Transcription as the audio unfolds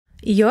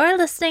You're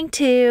listening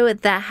to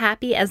the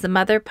Happy as a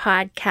Mother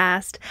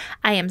podcast.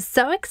 I am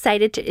so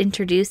excited to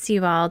introduce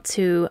you all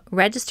to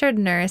registered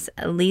nurse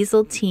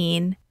Liesl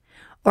Teen,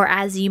 or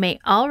as you may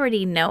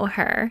already know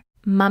her,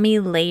 Mommy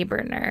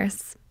Labor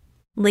Nurse.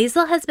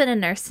 Liesl has been a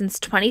nurse since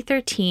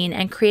 2013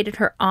 and created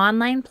her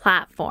online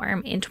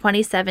platform in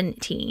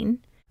 2017,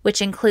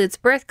 which includes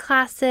birth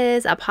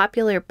classes, a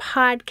popular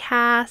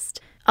podcast,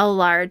 a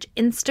large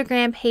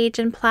Instagram page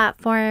and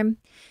platform.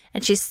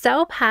 And she's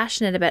so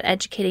passionate about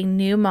educating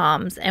new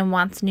moms and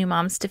wants new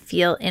moms to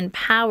feel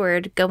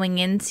empowered going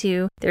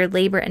into their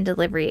labor and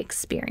delivery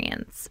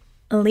experience.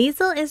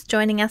 Liesl is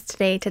joining us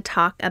today to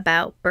talk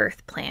about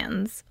birth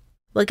plans.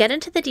 We'll get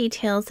into the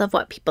details of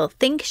what people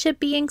think should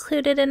be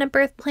included in a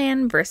birth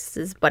plan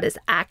versus what is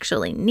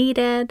actually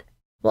needed.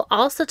 We'll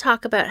also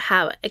talk about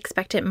how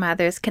expectant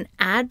mothers can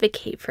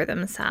advocate for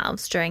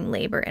themselves during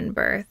labor and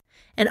birth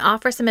and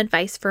offer some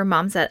advice for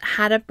moms that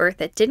had a birth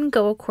that didn't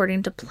go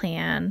according to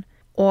plan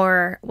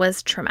or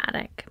was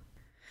traumatic.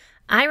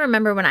 I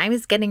remember when I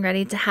was getting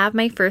ready to have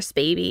my first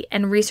baby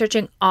and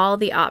researching all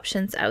the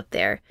options out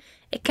there.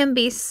 It can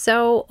be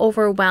so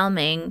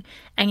overwhelming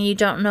and you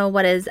don't know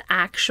what is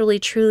actually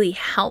truly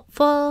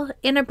helpful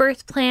in a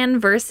birth plan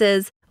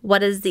versus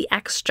what is the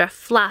extra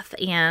fluff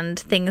and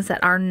things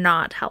that are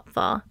not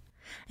helpful.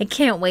 I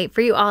can't wait for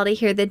you all to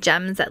hear the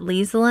gems that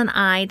Liesl and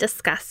I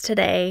discussed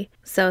today.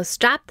 So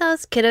strap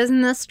those kiddos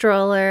in the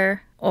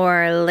stroller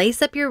or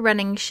lace up your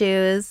running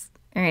shoes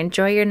or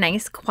enjoy your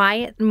nice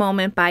quiet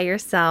moment by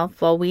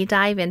yourself while we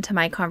dive into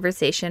my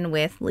conversation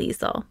with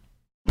Liesl.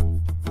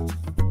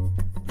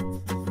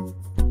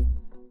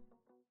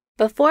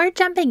 Before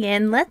jumping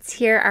in, let's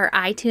hear our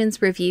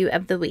iTunes review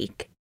of the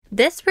week.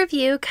 This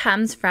review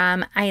comes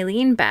from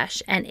Eileen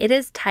Besh and it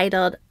is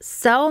titled,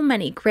 "So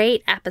Many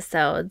Great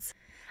Episodes."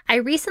 I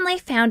recently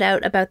found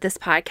out about this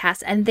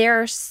podcast and there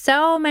are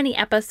so many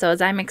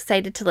episodes I'm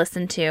excited to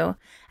listen to.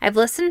 I've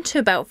listened to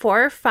about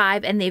 4 or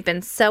 5 and they've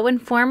been so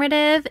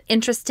informative,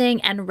 interesting,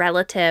 and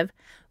relative.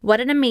 What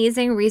an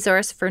amazing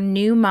resource for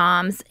new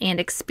moms and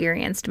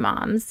experienced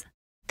moms.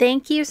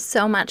 Thank you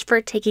so much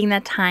for taking the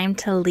time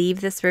to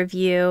leave this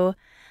review.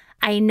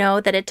 I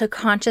know that it took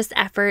conscious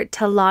effort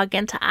to log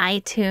into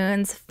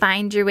iTunes,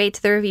 find your way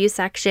to the review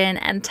section,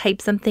 and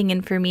type something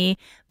in for me,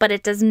 but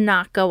it does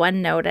not go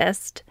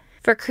unnoticed.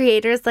 For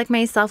creators like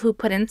myself who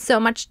put in so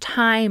much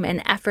time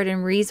and effort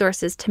and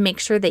resources to make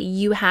sure that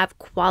you have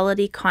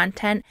quality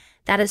content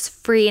that is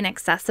free and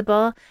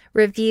accessible,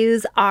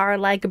 reviews are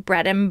like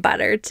bread and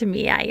butter to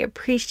me. I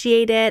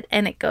appreciate it,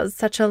 and it goes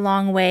such a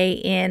long way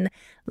in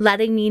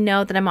letting me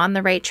know that I'm on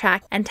the right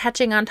track and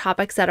touching on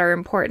topics that are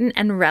important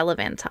and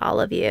relevant to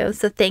all of you.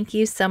 So thank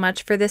you so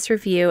much for this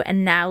review,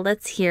 and now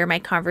let's hear my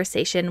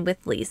conversation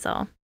with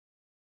Liesl.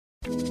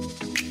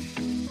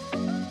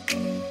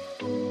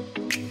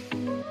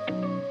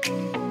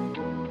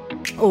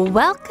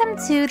 Welcome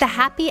to the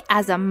Happy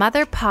as a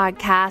Mother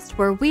podcast,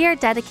 where we are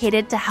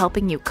dedicated to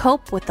helping you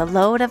cope with the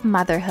load of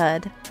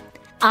motherhood.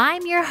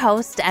 I'm your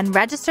host and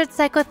registered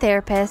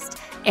psychotherapist,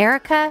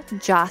 Erica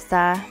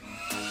Jossa.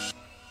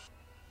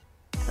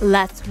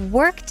 Let's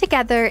work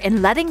together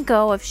in letting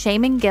go of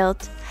shame and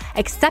guilt,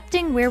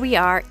 accepting where we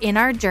are in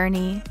our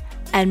journey,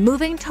 and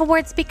moving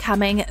towards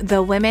becoming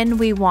the women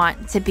we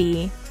want to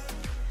be.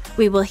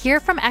 We will hear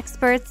from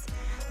experts,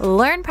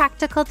 learn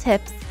practical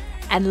tips,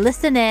 and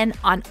listen in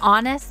on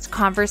honest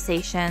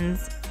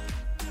conversations.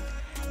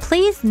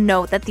 Please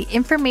note that the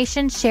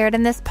information shared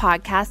in this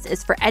podcast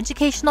is for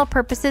educational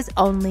purposes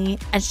only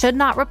and should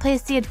not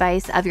replace the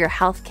advice of your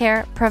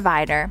healthcare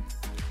provider.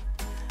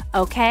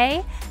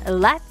 Okay,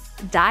 let's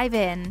dive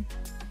in.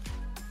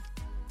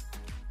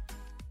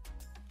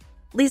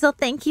 Liesl,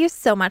 thank you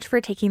so much for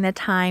taking the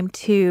time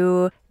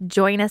to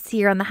join us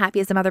here on the Happy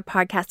as a Mother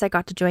podcast. I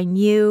got to join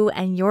you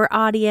and your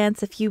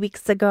audience a few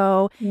weeks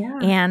ago,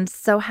 and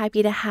so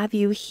happy to have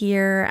you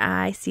here.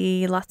 I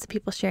see lots of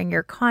people sharing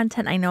your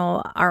content. I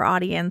know our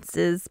audience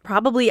is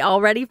probably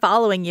already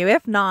following you.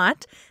 If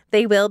not,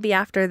 they will be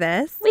after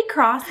this. We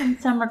cross in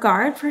some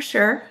regard, for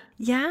sure.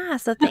 Yeah,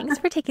 so thanks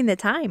for taking the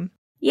time.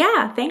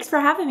 Yeah, thanks for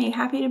having me.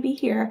 Happy to be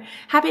here.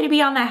 Happy to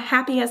be on the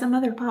Happy as a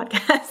Mother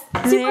podcast.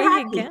 Super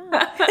happy.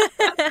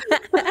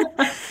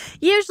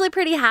 Usually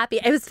pretty happy.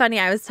 It was funny.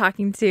 I was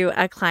talking to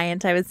a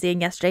client I was seeing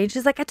yesterday, and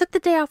she's like, I took the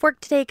day off work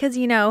today because,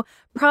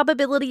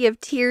 probability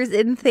of tears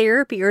in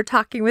therapy or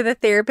talking with a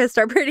therapist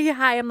are pretty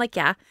high. I'm like,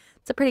 yeah,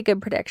 it's a pretty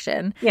good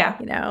prediction. Yeah.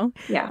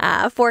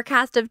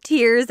 Forecast of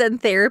tears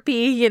and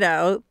therapy,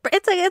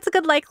 it's a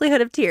good likelihood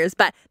of tears,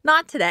 but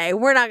not today.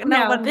 We're not.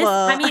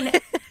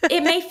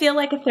 It may feel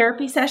like a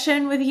therapy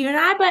session with you and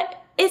I,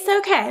 but it's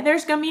okay.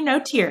 There's going to be no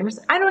tears.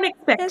 I don't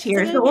expect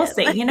tears, but we'll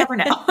see. You never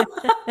know.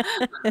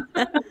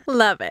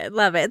 Love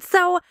it.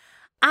 So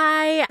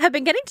I have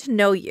been getting to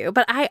know you,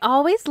 but I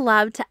always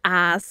love to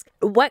ask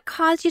what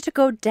caused you to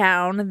go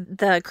down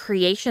the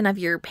creation of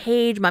your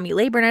page, Mommy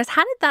Labor Nurse.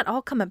 How did that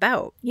all come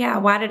about? Yeah,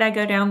 why did I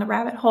go down the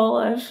rabbit hole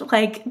of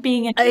like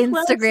being an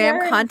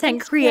Instagram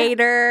content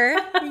creator?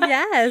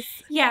 Yes.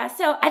 Yeah,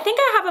 so I think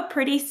I have a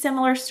pretty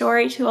similar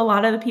story to a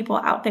lot of the people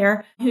out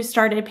there who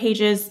started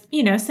pages,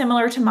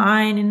 similar to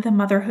mine in the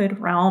motherhood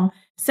realm.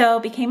 So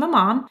became a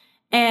mom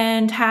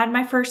and had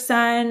my first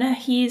son.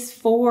 He's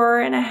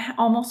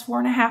almost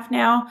 4.5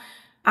 now.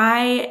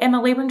 I am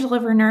a labor and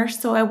delivery nurse,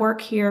 so I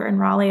work here in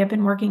Raleigh. I've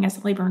been working as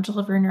a labor and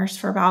delivery nurse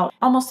for about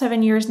almost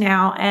 7 years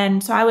now.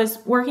 And so I was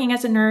working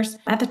as a nurse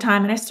at the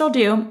time, and I still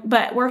do,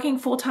 but working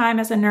full-time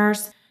as a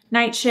nurse,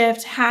 night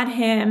shift, had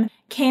him,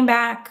 came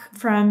back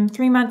from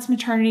 3 months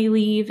maternity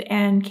leave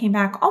and came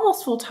back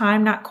almost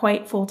full-time, not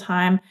quite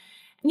full-time.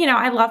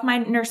 I love my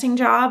nursing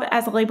job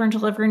as a labor and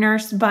delivery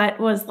nurse, but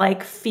was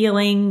like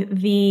feeling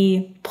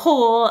the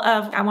pull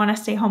of, I want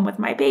to stay home with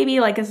my baby.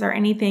 Like, is there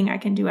anything I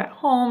can do at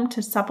home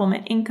to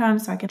supplement income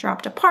so I can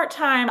drop to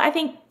part-time? I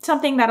think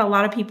something that a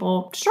lot of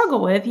people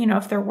struggle with,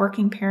 if they're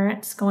working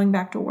parents going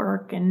back to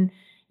work and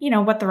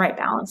what the right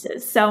balance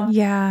is. So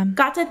yeah,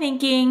 got to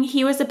thinking.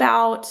 He was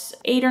about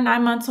 8 or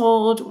 9 months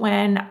old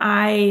when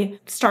I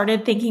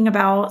started thinking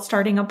about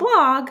starting a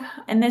blog.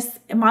 And this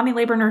Mommy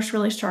Labor Nurse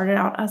really started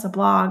out as a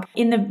blog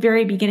in the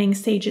very beginning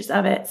stages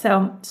of it.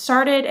 So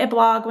started a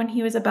blog when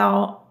he was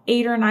about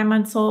 8 or 9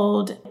 months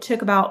old. It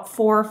took about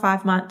 4 or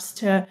 5 months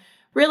to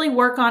really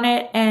work on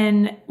it.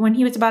 And when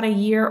he was about a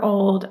year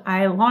old,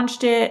 I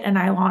launched it, and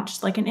I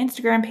launched like an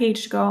Instagram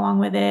page to go along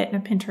with it and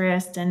a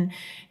Pinterest, and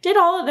did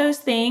all of those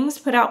things,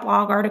 put out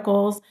blog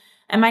articles.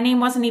 And my name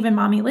wasn't even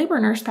Mommy Labor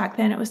Nurse back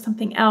then. It was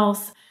something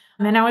else.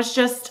 And I was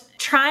just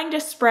trying to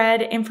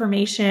spread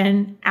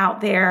information out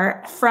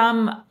there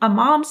from a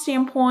mom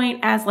standpoint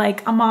as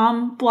like a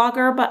mom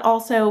blogger, but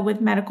also with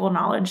medical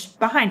knowledge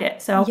behind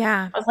it. So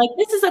yeah, I was like,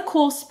 this is a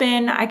cool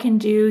spin I can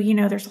do.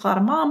 There's a lot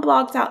of mom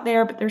blogs out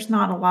there, but there's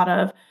not a lot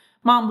of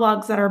mom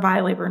blogs that are by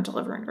labor and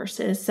delivery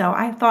nurses. So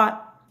I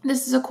thought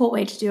this is a cool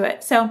way to do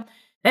it. So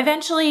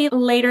eventually,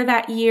 later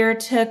that year,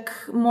 took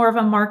more of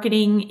a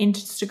marketing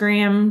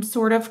Instagram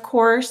sort of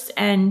course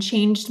and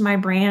changed my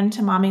brand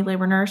to Mommy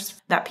Labor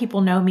Nurse that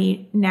people know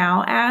me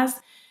now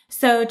as.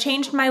 So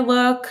changed my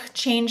look,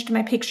 changed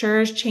my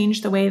pictures,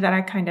 changed the way that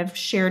I kind of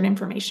shared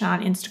information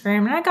on Instagram.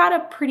 And I got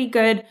a pretty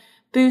good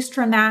boost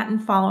from that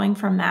and following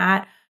from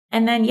that.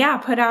 And then,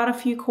 put out a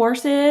few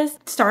courses,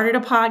 started a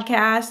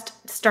podcast,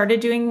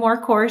 started doing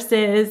more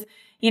courses,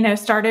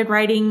 started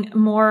writing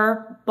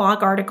more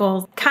blog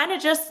articles, kind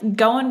of just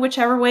going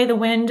whichever way the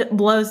wind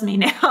blows me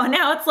now.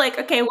 Now it's like,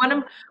 okay, what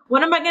am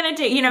I going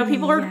to do?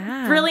 People are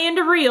really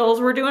into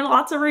reels. We're doing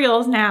lots of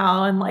reels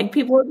now. And like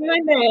people are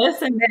doing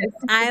this and this.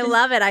 I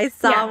love it. I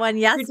saw one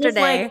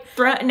yesterday.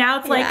 Now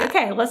it's like,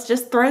 okay, let's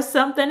just throw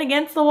something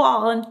against the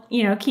wall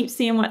and, keep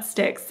seeing what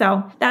sticks.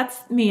 So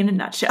that's me in a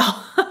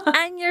nutshell.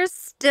 And you're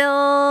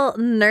still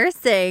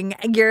nursing.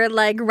 You're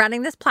like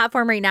running this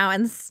platform right now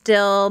and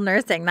still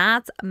nursing.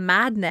 That's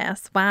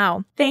madness.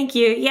 Wow. Thank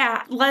you.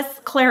 Yeah. Let's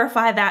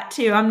clarify that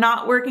too. I'm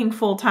not working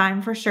full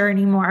time for sure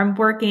anymore. I'm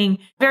working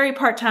very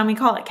part-time. We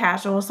call it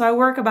casual. So I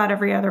work about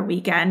every other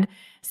weekend.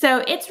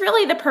 So it's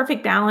really the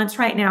perfect balance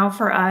right now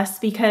for us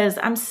because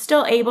I'm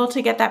still able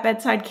to get that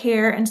bedside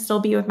care and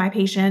still be with my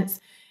patients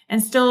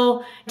and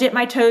still dip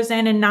my toes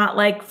in and not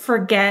like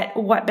forget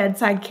what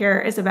bedside care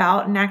is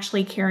about and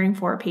actually caring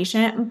for a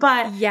patient.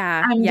 But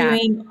I'm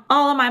doing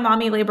all of my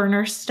Mommy Labor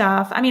Nurse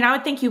stuff. I mean, I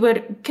would think you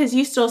would, because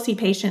you still see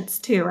patients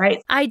too,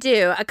 right? I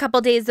do a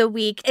couple days a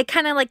week. It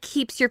kind of like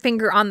keeps your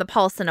finger on the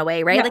pulse in a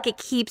way, right? Yep. Like it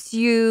keeps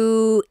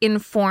you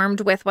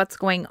informed with what's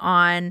going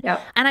on.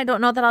 Yep. And I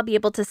don't know that I'll be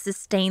able to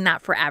sustain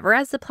that forever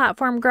as the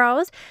platform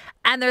grows.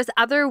 And there's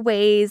other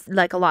ways,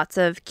 like lots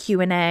of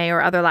Q&A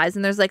or other lives,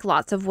 and there's like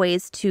lots of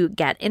ways to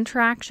get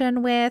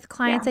interaction with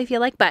clients, I feel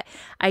like. But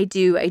I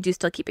do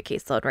still keep a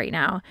caseload right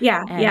now.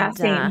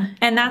 Same.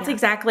 And that's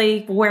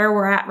exactly where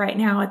we're at right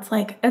now. It's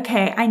like,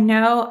 okay, I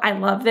know I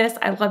love this.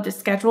 I love to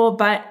schedule,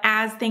 but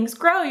as things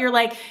grow, you're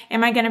like,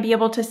 am I going to be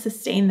able to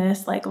sustain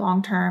this like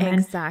long term?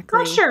 Exactly.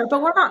 And not sure,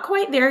 but we're not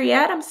quite there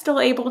yet. I'm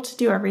still able to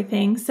do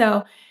everything.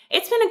 So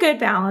it's been a good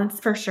balance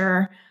for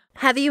sure.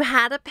 Have you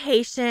had a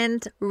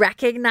patient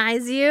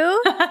recognize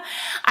you?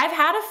 I've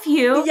had a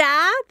few.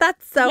 Yeah,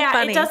 that's so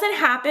funny. It doesn't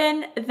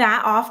happen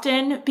that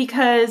often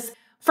because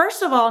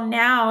first of all,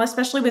 now,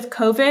 especially with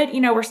COVID,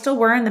 we're still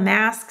wearing the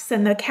masks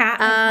and the cat.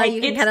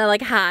 You can kind of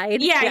like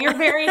hide. Yeah, you're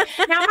very,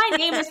 now my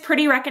name is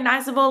pretty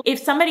recognizable. If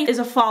somebody is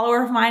a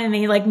follower of mine and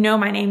they like know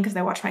my name because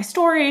they watch my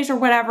stories or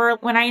whatever,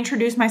 when I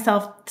introduce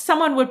myself,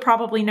 someone would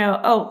probably know,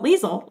 oh,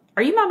 Liesl,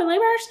 are you Mommy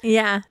Labor Nurse?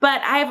 Yeah.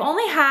 But I've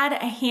only had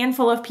a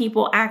handful of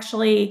people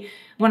actually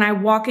when I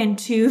walk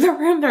into the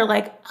room, they're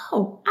like,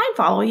 oh, I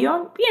follow you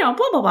on,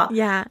 blah, blah, blah.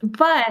 Yeah.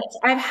 But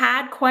I've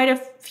had quite a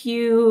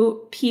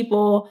few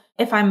people,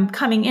 if I'm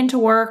coming into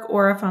work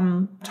or if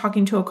I'm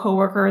talking to a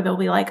coworker, they'll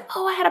be like,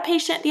 oh, I had a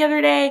patient the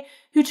other day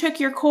who took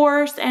your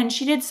course and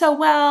she did so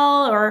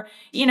well. Or,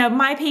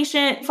 my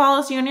patient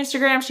follows you on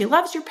Instagram. She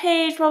loves your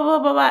page, blah, blah,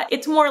 blah, blah.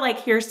 It's more like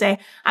hearsay.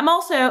 I'm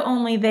also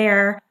only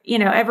there,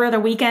 every other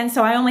weekend.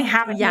 So I only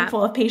have a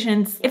handful of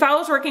patients. If I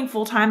was working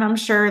full time, I'm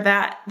sure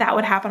that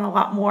would happen a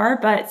lot more.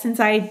 But since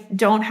I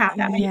don't have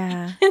that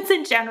many patients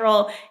in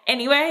general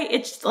anyway,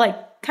 it's like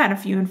kind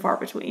of few and far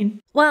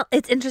between. Well,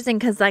 it's interesting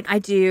because I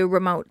do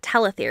remote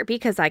teletherapy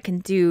because I can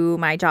do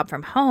my job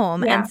from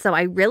home. Yeah. And so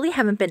I really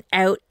haven't been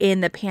out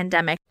in the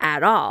pandemic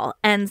at all.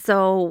 And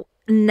so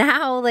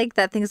now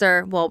that things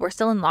are, we're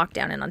still in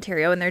lockdown in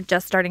Ontario and they're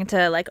just starting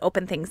to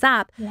open things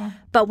up. Yeah.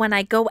 But when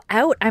I go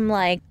out, I'm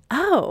like,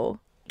 oh,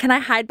 can I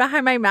hide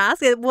behind my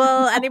mask?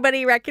 Will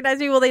anybody recognize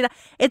me? Will they not?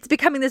 It's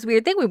becoming this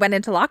weird thing. We went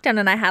into lockdown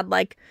and I had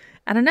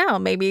I don't know,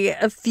 maybe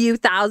a few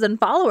thousand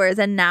followers,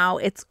 and now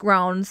it's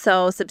grown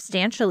so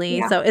substantially.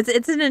 Yeah. So it's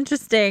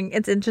interesting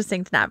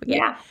to navigate.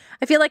 Yeah.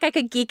 I feel like I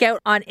could geek out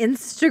on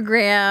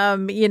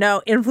Instagram,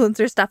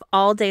 influencer stuff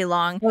all day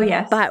long. Oh,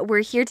 yes. But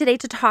we're here today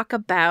to talk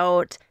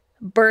about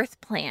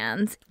birth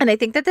plans. And I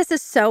think that this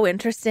is so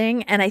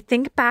interesting. And I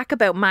think back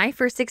about my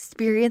first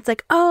experience,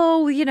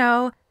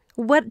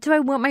 what do I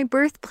want my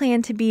birth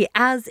plan to be,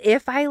 as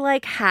if I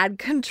had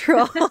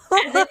control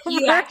as if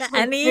you actually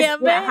any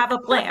of it. Have a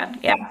plan.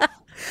 Yeah.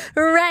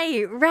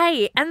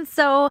 Right. And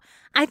so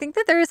I think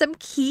that there are some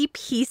key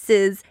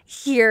pieces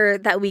here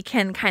that we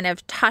can kind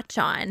of touch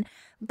on.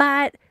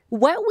 But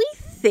what we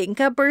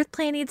think a birth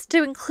plan needs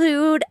to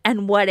include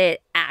and what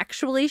it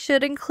actually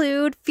should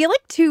include feel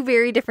like two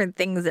very different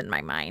things in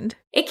my mind.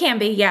 It can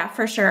be, yeah,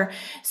 for sure.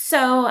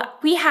 So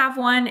we have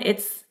one.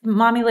 It's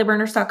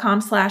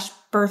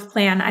mommylabornurse.com/birth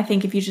plan. I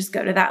think if you just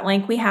go to that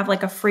link, we have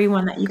a free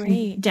one that you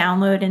can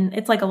download, and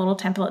it's a little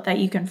template that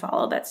you can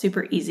follow. That's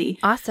super easy.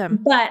 Awesome.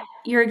 But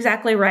you're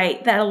exactly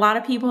right that a lot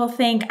of people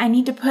think I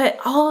need to put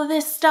all of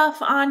this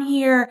stuff on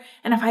here.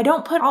 And if I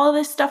don't put all of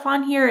this stuff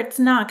on here, it's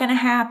not going to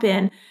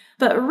happen.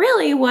 But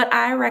really what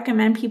I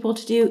recommend people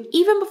to do,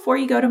 even before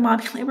you go to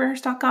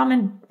mommylabornurse.com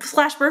and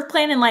 /birth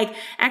plan and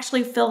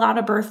actually fill out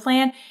a birth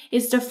plan,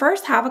 is to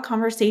first have a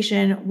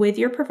conversation with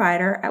your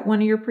provider at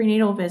one of your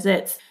prenatal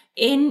visits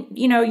in,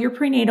 your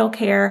prenatal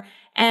care,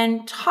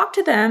 and talk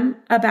to them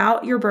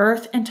about your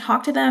birth and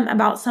talk to them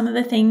about some of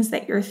the things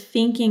that you're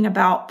thinking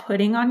about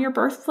putting on your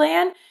birth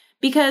plan.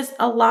 Because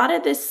a lot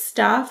of the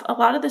stuff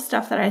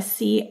that I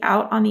see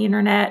out on the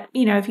internet,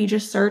 if you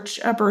just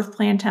search a birth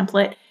plan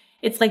template,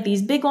 it's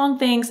these big long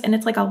things, and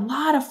it's a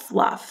lot of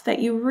fluff that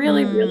you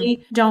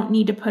really don't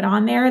need to put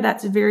on there.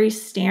 That's very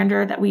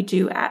standard that we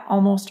do at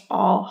almost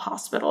all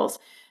hospitals.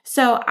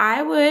 So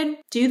I would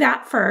do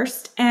that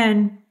first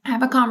and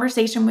have a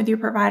conversation with your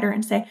provider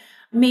and say,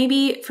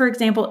 maybe, for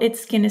example,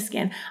 it's skin to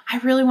skin. I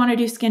really want to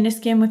do skin to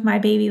skin with my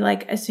baby,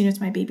 as soon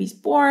as my baby's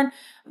born.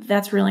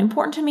 That's really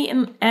important to me.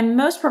 And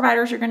most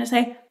providers are going to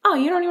say, oh,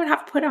 you don't even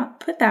have to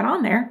put that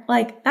on there.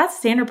 That's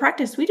standard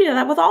practice. We do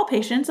that with all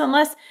patients,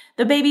 unless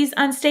the baby's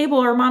unstable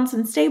or mom's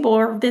unstable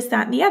or this,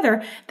 that, and the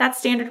other. That's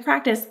standard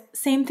practice.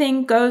 Same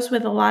thing goes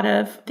with a lot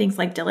of things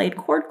like delayed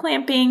cord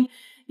clamping.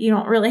 You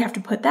don't really have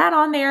to put that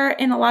on there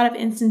in a lot of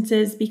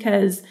instances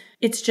because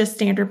it's just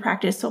standard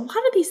practice. So a lot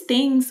of these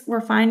things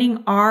we're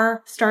finding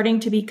are starting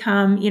to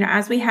become,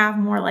 as we have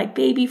more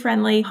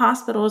baby-friendly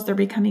hospitals, they're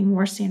becoming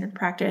more standard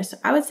practice.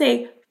 I would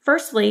say,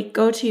 firstly,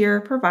 go to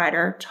your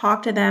provider,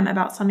 talk to them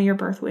about some of your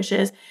birth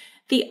wishes.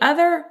 The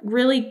other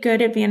really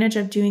good advantage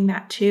of doing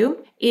that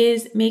too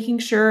is making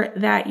sure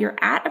that you're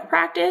at a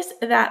practice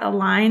that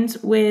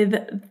aligns with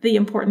the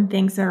important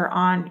things that are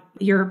on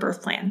your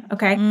birth plan.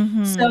 Okay.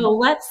 Mm-hmm. So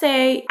let's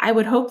say, I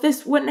would hope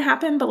this wouldn't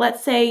happen, but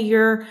let's say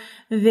you're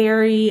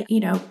very,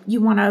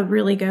 you want to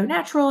really go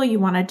natural. You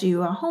want to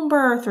do a home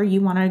birth, or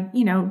you want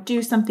to,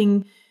 do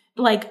something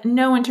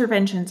no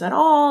interventions at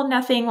all,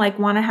 nothing,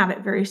 want to have it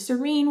very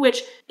serene,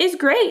 which is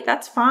great.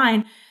 That's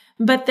fine.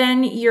 But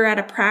then you're at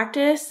a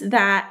practice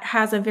that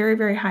has a very,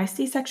 very high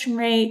C-section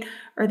rate,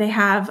 or they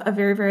have a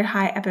very, very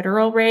high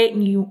epidural rate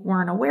and you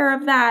weren't aware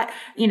of that.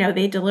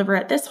 They deliver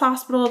at this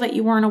hospital that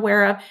you weren't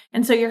aware of.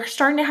 And so you're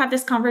starting to have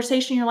this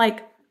conversation. You're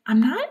like,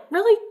 I'm not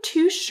really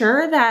too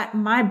sure that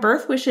my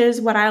birth wishes,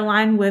 what I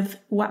align with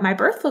what my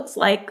birth looks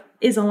like,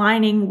 is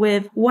aligning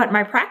with what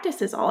my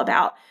practice is all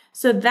about.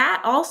 So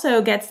that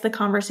also gets the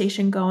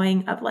conversation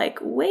going of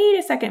wait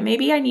a second,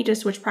 maybe I need to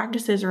switch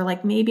practices, or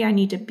maybe I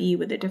need to be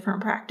with a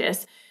different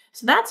practice.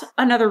 So that's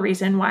another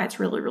reason why it's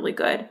really, really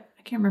good.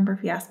 I can't remember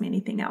if you asked me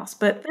anything else,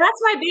 but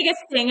that's my biggest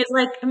thing is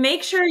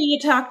make sure you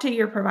talk to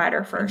your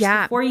provider first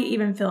before you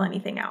even fill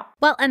anything out.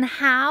 Well, and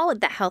how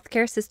the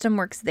healthcare system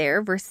works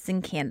there versus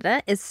in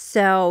Canada is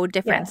so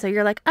different. So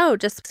you're oh,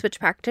 just switch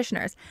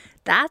practitioners.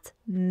 That's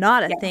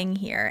not a thing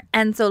here.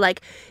 And so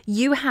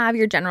you have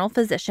your general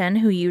physician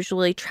who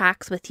usually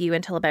tracks with you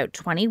until about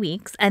 20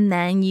 weeks. And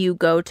then you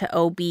go to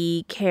OB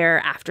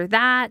care after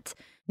that.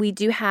 We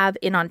do have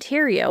in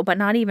Ontario, but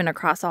not even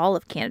across all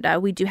of Canada,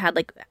 we do have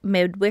like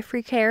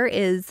midwifery care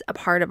is a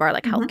part of our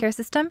like healthcare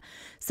system.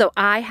 So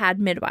I had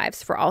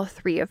midwives for all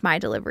 3 of my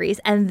deliveries,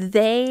 and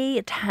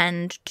they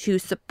tend to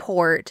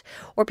support,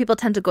 or people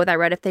tend to go that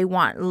route if they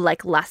want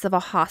like less of a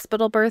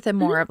hospital birth and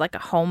more of like a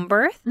home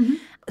birth.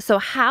 So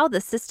how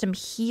the system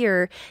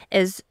here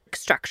is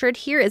structured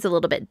here is a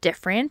little bit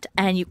different,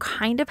 and you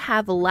kind of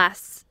have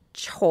less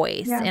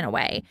choice in a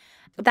way.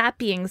 That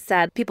being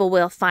said, people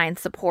will find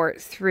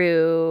support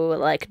through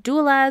like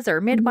doulas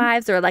or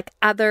midwives or like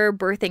other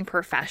birthing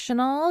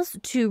professionals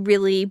to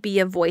really be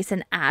a voice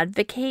and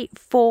advocate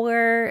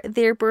for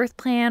their birth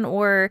plan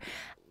or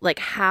like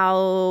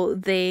how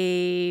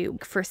they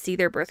foresee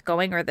their birth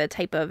going or the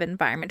type of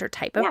environment or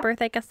type of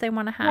birth I guess they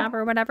want to have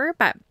or whatever.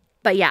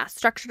 But yeah,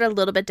 structured a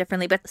little bit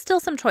differently, but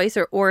still some choice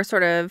or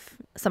sort of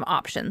some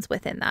options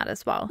within that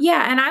as well.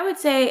 Yeah. And I would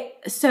say,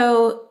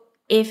 so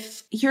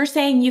if you're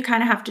saying you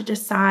kind of have to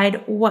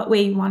decide what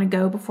way you want to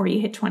go before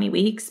you hit 20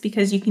 weeks,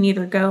 because you can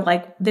either go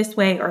like this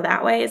way or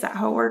that way. Is that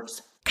how it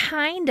works?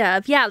 Kind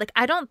of. Yeah. Like,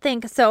 I don't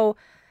think so.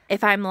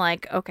 If I'm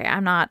like, okay,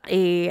 I'm not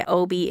a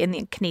OB in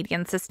the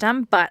Canadian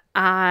system, but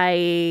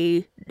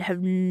I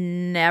have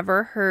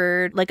never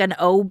heard like an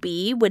OB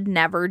would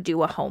never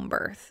do a home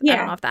birth. I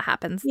don't know if that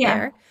happens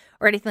there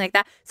or anything like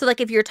that. So like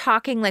if you're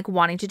talking like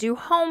wanting to do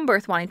home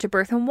birth, wanting to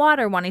birth in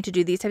water, wanting to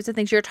do these types of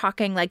things, you're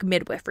talking like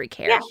midwifery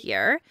care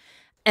here.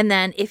 And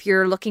then if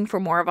you're looking for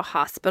more of a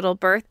hospital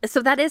birth,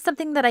 so that is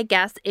something that I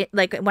guess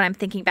like when I'm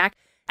thinking back,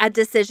 a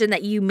decision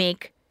that you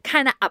make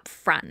kind of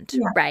upfront,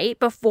 right?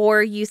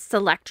 Before you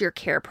select your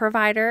care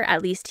provider,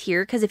 at least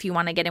here. Because if you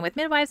want to get in with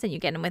midwives, then you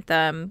get in with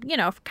them,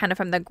 kind of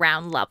from the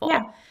ground level.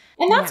 Yeah.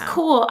 And that's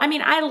cool. I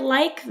mean, I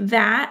like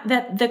that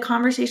the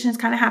conversation is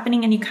kind of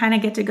happening and you kind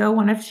of get to go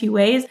one of 2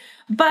 ways.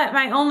 But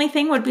my only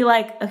thing would be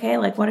like, okay,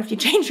 like what if you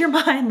change your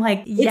mind?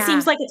 Like it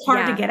seems like it's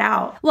hard to get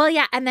out. Well,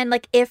 yeah. And then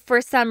like if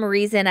for some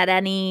reason at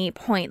any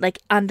point, like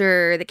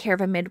under the care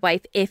of a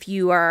midwife, if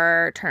you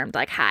are termed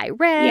like high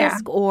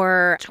risk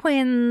or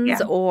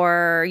twins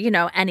or,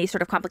 any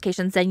sort of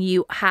complications, then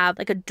you have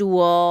like a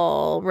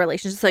dual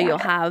relationship. So you'll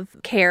have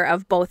care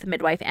of both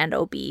midwife and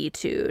OB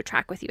to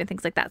track with you and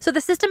things like that. So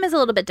the system is a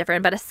little bit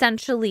different, but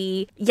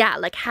essentially,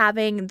 like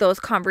having those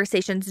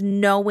conversations,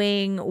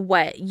 knowing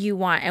what you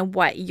want and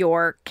what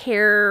your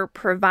care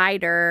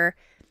provider,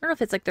 I don't know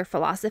if it's like their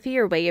philosophy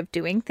or way of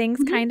doing things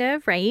kind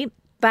of, right?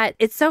 But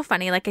it's so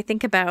funny. Like I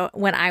think about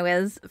when I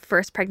was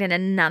first pregnant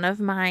and none of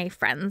my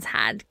friends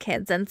had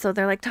kids. And so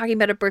they're like talking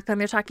about a birth plan.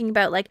 They're talking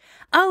about like,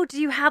 oh,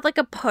 do you have like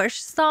a push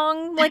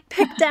song like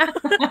picked out?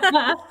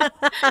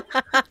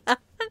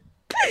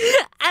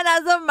 And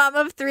as a mom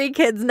of 3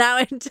 kids now,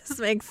 it just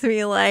makes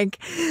me like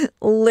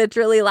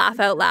literally laugh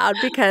out loud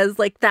because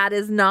like that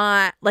is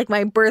not like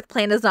my birth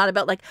plan is not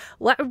about like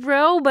what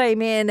robe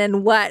I'm in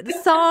and what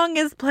song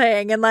is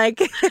playing and like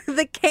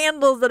the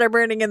candles that are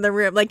burning in the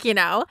room. Like,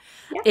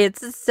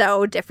 it's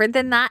so different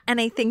than that.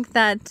 And I think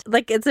that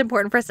like it's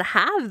important for us to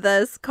have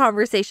this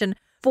conversation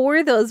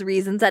for those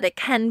reasons that it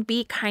can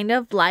be kind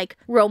of like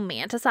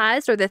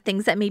romanticized, or the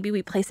things that maybe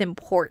we place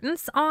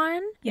importance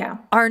on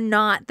are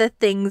not the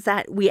things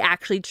that we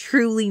actually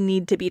truly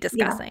need to be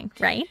discussing,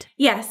 right?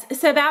 Yes.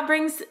 So that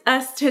brings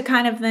us to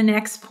kind of the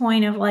next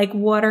point of like,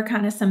 what are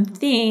kind of some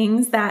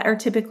things that are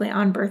typically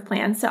on birth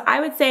plans? So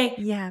I would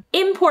say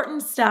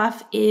important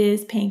stuff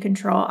is pain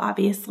control,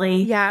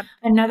 obviously. Yeah.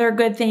 Another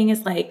good thing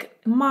is like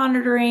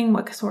monitoring,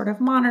 what sort of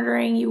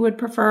monitoring you would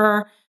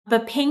prefer.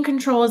 But pain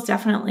control is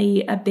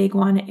definitely a big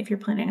one if you're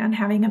planning on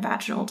having a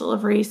vaginal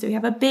delivery. So we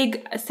have a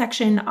big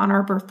section on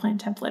our birth plan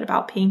template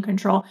about pain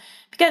control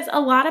because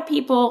a lot of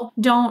people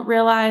don't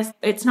realize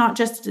it's not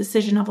just a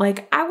decision of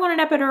like, I want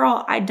an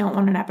epidural, I don't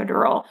want an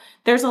epidural.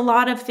 There's a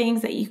lot of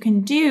things that you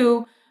can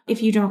do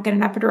if you don't get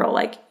an epidural.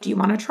 Like, do you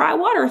want to try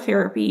water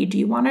therapy? Do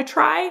you want to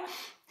try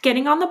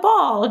getting on the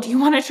ball? Do you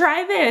want to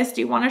try this? Do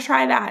you want to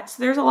try that?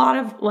 So there's a lot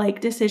of like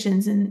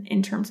decisions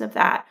in terms of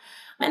that.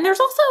 And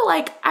there's also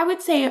like, I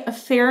would say a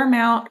fair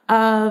amount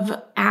of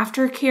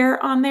aftercare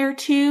on there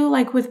too,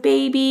 like with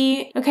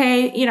baby.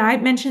 Okay. I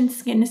mentioned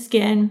skin to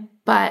skin,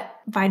 but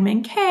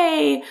vitamin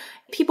K,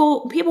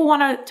 people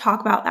want to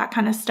talk about that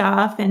kind of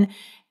stuff. And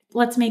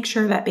let's make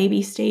sure that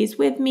baby stays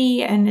with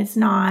me and it's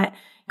not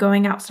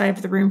going outside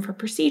of the room for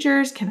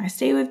procedures. Can I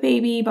stay with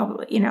baby? Blah,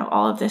 blah, blah,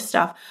 all of this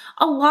stuff.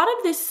 A lot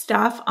of this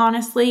stuff,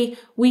 honestly,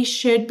 we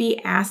should be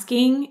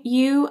asking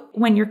you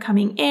when you're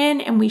coming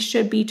in, and we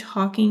should be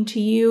talking to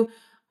you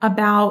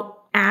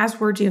about as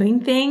we're doing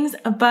things.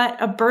 But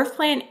a birth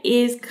plan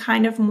is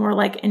kind of more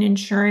like an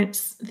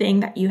insurance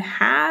thing that you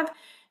have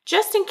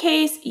just in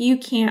case you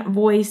can't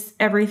voice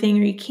everything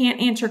or you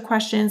can't answer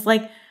questions.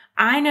 Like,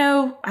 I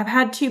know I've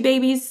had 2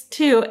 babies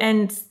too,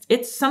 and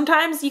it's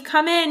sometimes you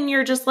come in and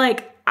you're just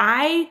like,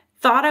 I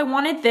thought I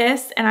wanted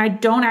this and I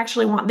don't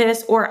actually want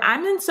this, or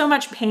I'm in so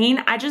much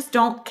pain, I just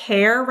don't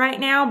care right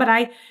now. But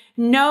I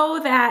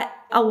know that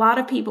a lot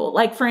of people,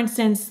 like for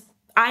instance,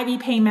 IV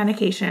pain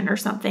medication or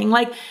something.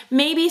 Like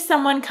maybe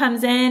someone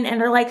comes in and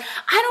they're like,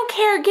 I don't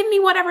care, give me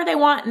whatever they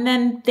want. And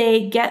then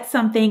they get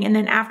something. And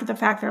then after the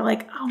fact, they're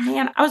like, oh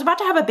man, I was about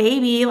to have a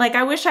baby. Like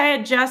I wish I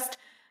had just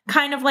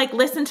kind of like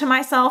listened to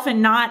myself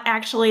and not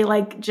actually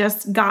like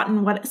just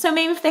gotten what. So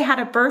maybe if they had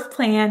a birth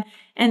plan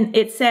and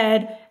it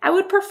said, I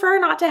would prefer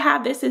not to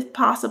have this if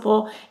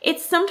possible.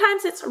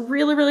 Sometimes it's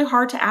really, really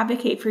hard to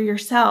advocate for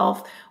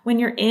yourself when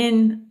you're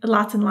in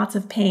lots and lots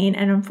of pain.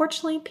 And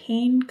unfortunately,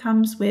 pain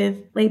comes with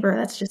labor.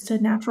 That's just a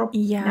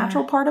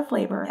natural part of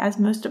labor, as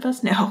most of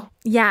us know.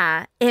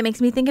 Yeah. It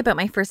makes me think about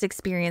my first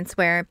experience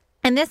where,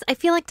 and this I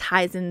feel like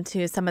ties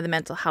into some of the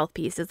mental health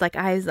pieces. Like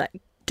I was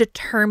like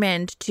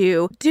determined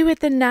to do it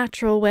the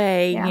natural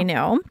way, you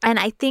know? And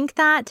I think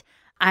that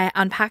I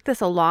unpack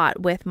this a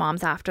lot with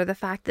moms after the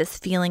fact, this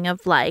feeling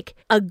of like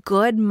a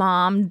good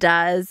mom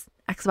does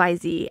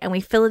XYZ, and we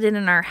fill it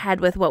in our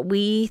head with what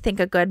we think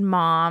a good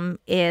mom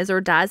is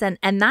or does. And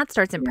that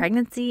starts in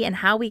pregnancy, and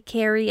how we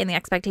carry and the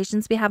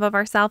expectations we have of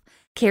ourselves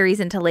carries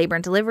into labor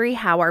and delivery,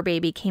 how our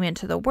baby came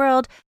into the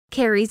world,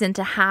 carries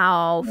into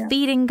how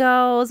feeding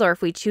goes, or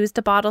if we choose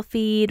to bottle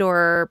feed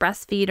or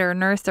breastfeed or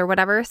nurse or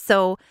whatever.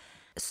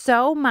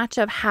 So much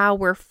of how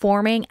we're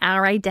forming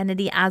our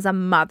identity as a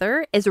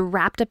mother is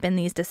wrapped up in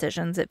these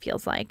decisions, it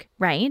feels like,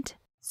 right?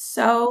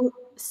 So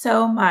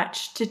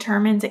much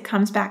determines it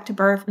comes back to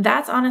birth.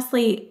 That's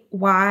honestly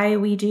why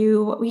we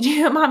do what we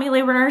do at Mommy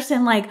Labor Nurse,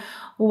 and like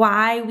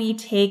why we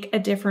take a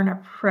different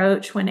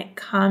approach when it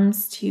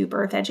comes to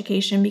birth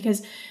education,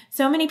 because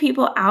so many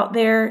people out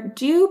there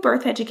do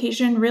birth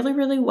education really,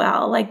 really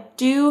well. Like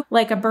do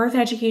like a birth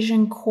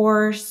education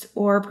course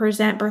or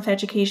present birth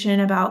education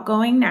about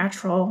going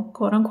natural,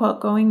 quote unquote,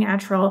 going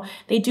natural.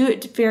 They do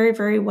it very,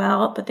 very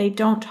well, but they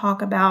don't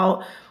talk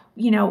about,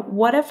 you know,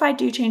 what if I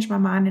do change my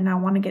mind and I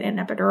want to get an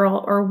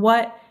epidural? Or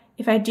what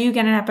if I do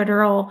get an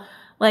epidural?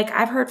 Like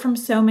I've heard from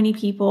so many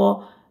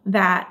people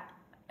that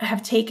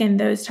have taken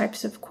those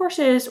types of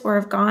courses or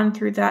have gone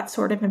through that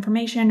sort of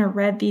information or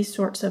read these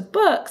sorts of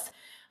books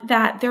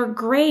that they're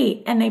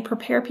great and they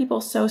prepare people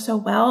so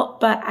well.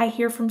 But I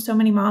hear from so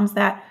many moms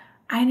that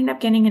I ended up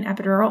getting an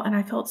epidural and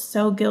I felt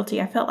so guilty.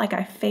 I felt like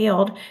I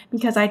failed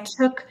because I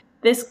took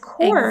this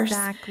course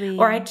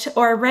or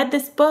I read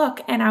this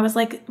book and I was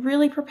like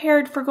really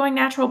prepared for going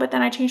natural, but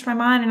then I changed my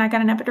mind and I got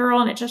an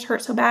epidural and it just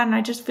hurt so bad and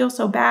I just feel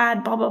so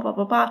bad, blah, blah, blah,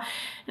 blah, blah.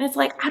 And it's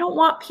like, I don't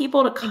want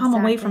people to come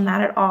away from that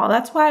at all.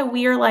 That's why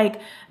we are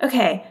like,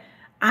 okay,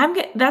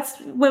 that's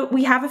what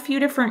we have, a few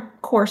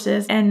different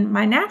courses, and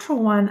my natural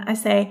one, I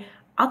say,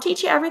 I'll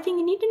teach you everything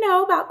you need to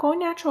know about going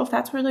natural if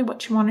that's really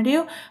what you want to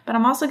do. But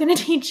I'm also going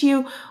to teach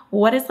you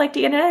what it's like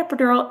to get an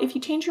epidural if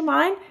you change your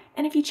mind.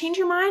 And if you change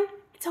your mind,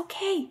 it's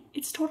okay.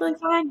 It's totally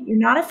fine. You're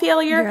not a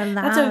failure.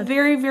 That's a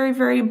very, very,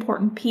 very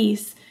important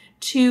piece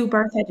to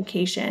birth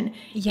education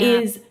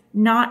is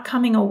not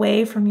coming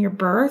away from your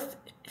birth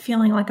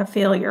feeling like a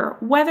failure,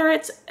 whether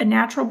it's a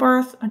natural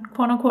birth,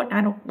 quote unquote. I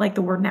don't like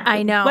the word natural.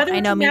 I know. Whether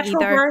it's a natural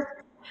birth,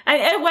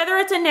 whether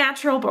it's a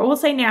natural birth, we'll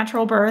say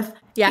natural birth.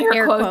 Yeah,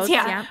 air quotes.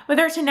 Yeah.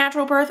 Whether it's a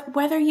natural birth,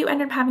 whether you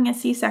end up having a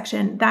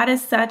C-section, that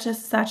is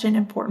such an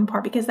important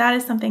part, because that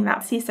is something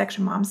that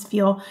C-section moms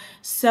feel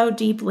so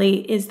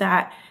deeply, is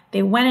that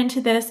they went into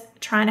this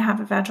trying to have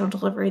a vaginal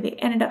delivery. They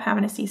ended up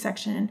having a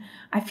C-section.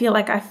 I feel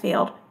like I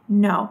failed.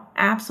 No,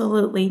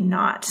 absolutely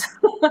not.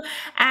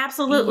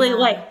 Absolutely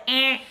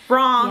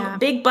wrong. Yeah.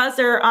 Big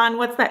buzzer on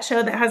what's that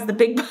show that has the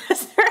big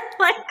buzzer?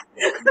 Like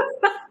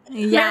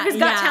America's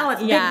Got Talent,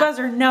 big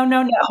buzzer. No.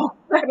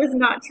 That is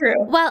not true.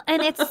 Well,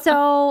 and it's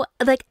so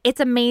like,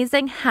 it's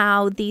amazing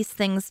how these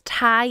things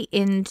tie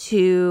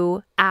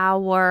into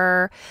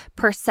our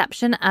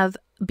perception of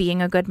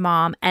being a good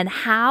mom and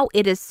how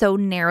it is so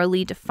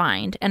narrowly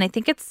defined. And I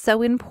think it's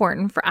so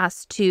important for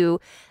us to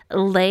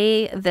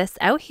lay this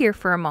out here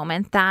for a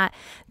moment, that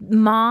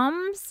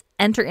moms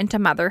enter into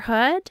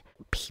motherhood,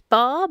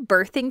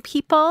 birthing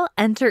people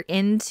enter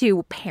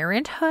into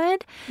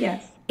parenthood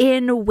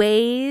in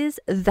ways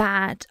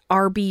that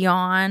are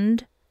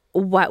beyond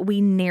what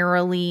we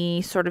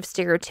narrowly sort of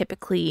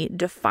stereotypically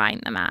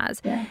define them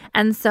as. Yeah.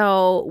 And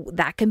so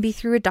that can be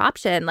through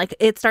adoption. Like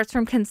it starts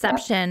from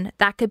conception. Yeah.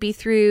 That could be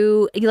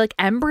through like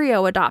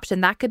embryo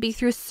adoption. That could be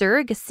through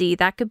surrogacy.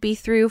 That could be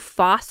through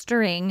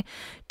fostering,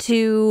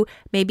 to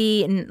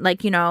maybe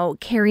like, you know,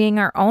 carrying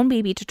our own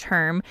baby to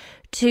term,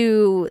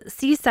 to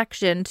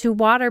C-section, to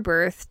water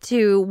birth,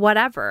 to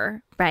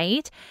whatever,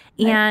 right?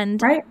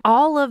 And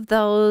all of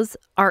those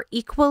are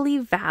equally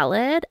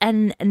valid,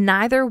 and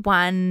neither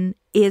one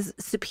is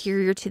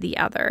superior to the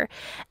other.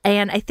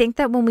 And I think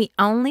that when we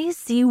only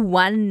see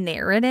one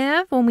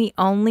narrative, when we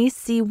only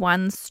see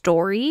one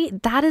story,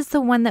 that is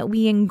the one that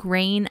we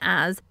ingrain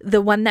as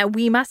the one that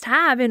we must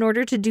have in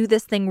order to do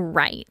this thing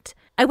right.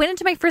 I went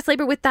into my first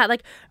labor with that,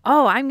 like,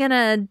 oh, I'm going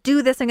to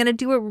do this. I'm going to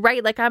do it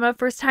right. Like I'm a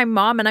first time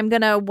mom and I'm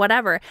going to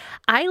whatever.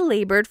 I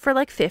labored for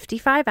like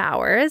 55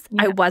 hours.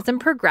 Yeah. I wasn't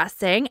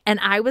progressing. And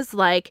I was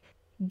like,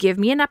 give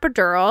me an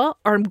epidural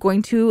or I'm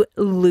going to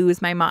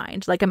lose my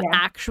mind. Like I'm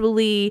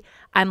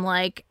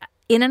like,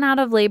 in and out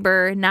of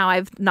labor. Now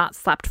I've not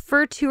slept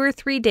for 2 or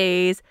 3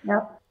 days.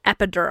 Yep.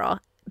 Epidural.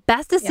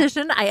 Best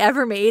decision I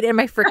ever made in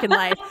my freaking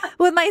life.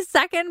 With my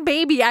second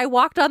baby, I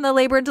walked on the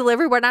labor and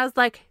delivery ward and I was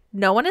like,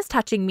 no one is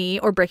touching me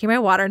or breaking my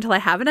water until I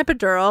have an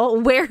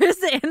epidural. Where is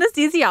the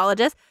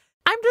anesthesiologist?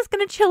 I'm just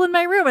going to chill in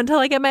my room until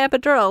I get my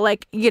epidural.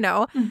 Like,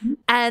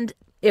 and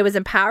it was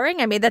empowering.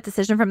 I made that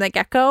decision from the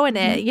get-go and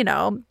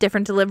it,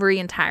 different delivery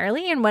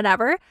entirely and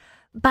whatever.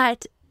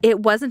 But it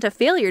wasn't a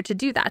failure to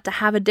do that, to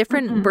have a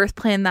different birth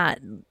plan that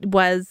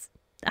was,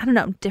 I don't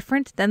know,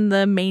 different than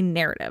the main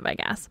narrative, I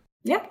guess.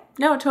 Yeah,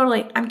 no,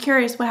 totally. I'm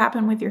curious what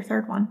happened with your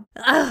third one.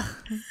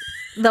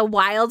 The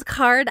wild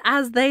card,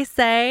 as they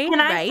say. Can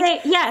I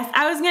say, yes,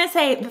 I was going to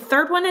say the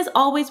third one is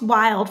always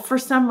wild for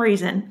some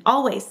reason.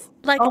 Always.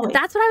 Always.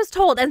 That's what I was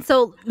told. And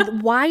so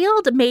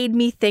wild made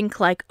me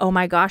think like, oh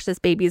my gosh, this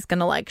baby is going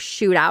to like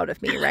shoot out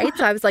of me, right?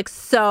 So I was like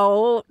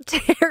so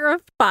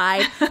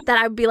terrified that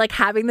I would be like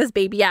having this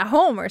baby at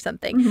home or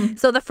something.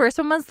 So the first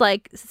one was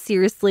like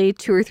seriously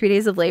 2 or 3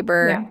 days of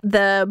labor. Yeah.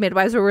 The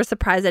midwives were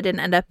surprised I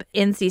didn't end up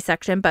in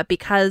C-section, but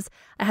because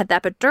I had the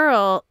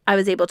epidural, I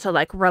was able to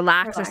like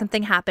relax or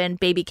something happened.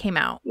 Baby came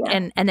out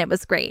and it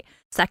was great.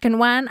 Second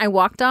one, I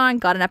walked on,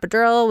 got an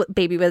epidural.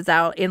 Baby was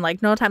out in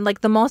like no time,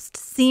 like the most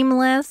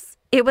seamless.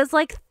 It was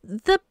like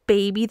the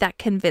baby that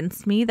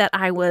convinced me that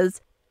I was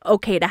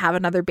okay to have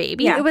another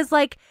baby. Yeah. It was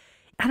like,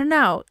 I don't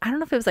know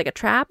if it was like a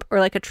trap or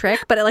like a trick,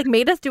 but it like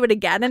made us do it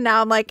again. And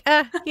now I'm like,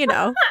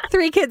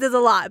 3 kids is a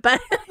lot,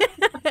 but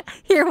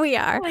here we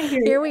are.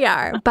 Here we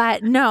are.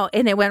 But no,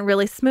 and it went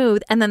really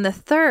smooth. And then the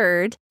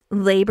third,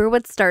 labor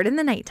would start in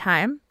the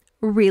nighttime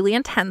really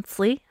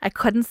intensely. I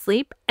couldn't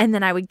sleep. And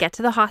then I would get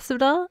to the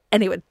hospital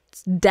and it would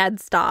dead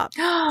stop.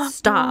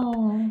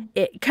 Oh.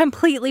 It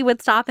completely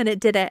would stop, and it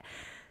did it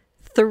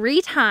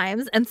 3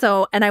 times.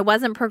 And I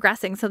wasn't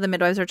progressing. So the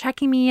midwives were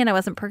checking me and I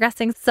wasn't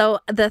progressing. So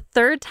the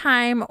third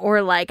time,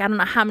 or like, I don't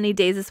know how many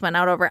days this went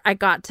out over, I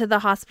got to the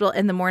hospital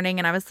in the morning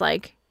and I was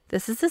like,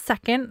 this is the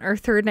second or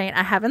third night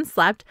I haven't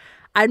slept.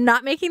 I'm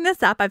not making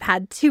this up. I've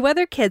had 2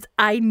 other kids.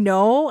 I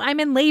know I'm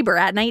in labor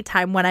at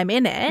nighttime when I'm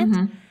in it.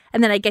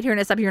 And then I get here and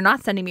it's up, you're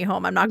not sending me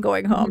home. I'm not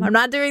going home. I'm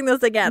not doing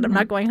this again. I'm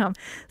not going home.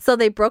 So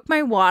they broke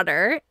my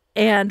water,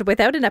 and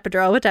without an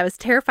epidural, which I was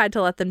terrified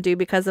to let them do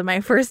because of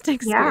my first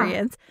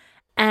experience.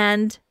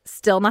 And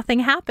still nothing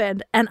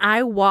happened. And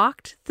I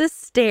walked the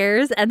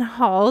stairs and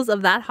halls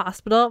of that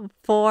hospital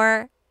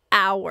for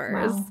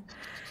hours. Wow.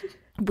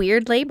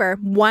 Weird labor.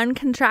 1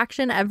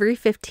 contraction every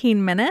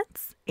 15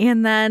 minutes.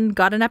 And then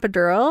got an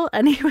epidural,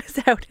 and he was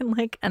out in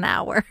like an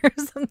hour or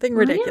something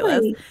ridiculous.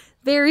 Really?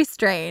 Very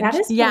strange. That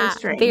is very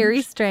strange.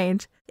 Very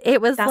strange. It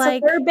was That's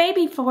like a third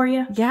baby for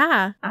you.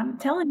 Yeah. I'm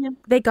telling you.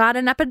 They got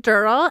an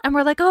epidural and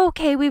we're like, oh,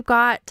 okay, we've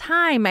got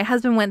time. My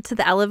husband went to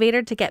the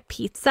elevator to get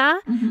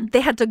pizza.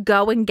 They had to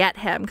go and get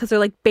him because they're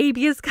like,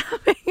 baby is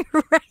coming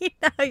right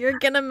now. You're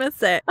going to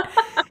miss it.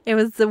 It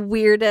was the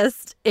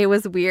weirdest. It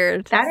was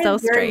weird. That is so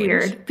very strange.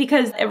 Weird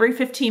because every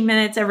 15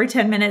 minutes, every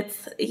 10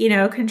 minutes,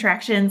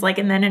 contractions, like,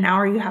 and then an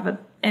hour you have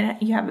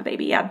a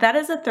baby. Yeah. That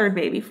is a third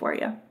baby for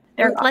you.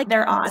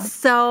 They're odd.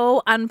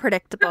 So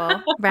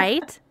unpredictable,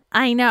 right?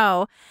 I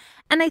know.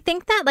 And I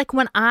think that like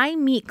when I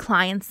meet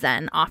clients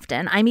then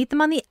often, I meet them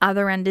on the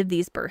other end of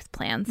these birth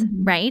plans,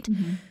 right?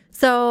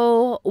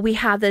 So we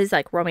have these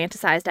like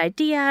romanticized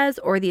ideas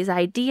or these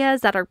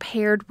ideas that are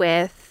paired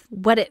with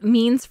what it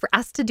means for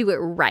us to do it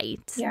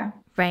right. Yeah.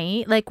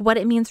 Right? Like what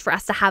it means for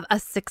us to have a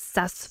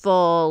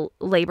successful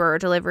labor or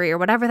delivery or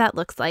whatever that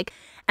looks like.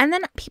 And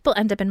then people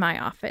end up in my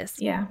office.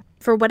 Yeah.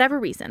 For whatever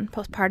reason,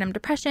 postpartum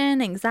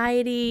depression,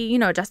 anxiety,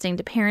 adjusting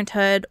to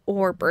parenthood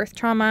or birth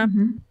trauma.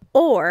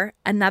 Or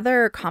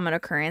another common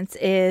occurrence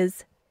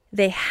is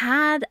they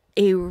had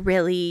a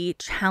really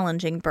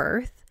challenging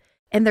birth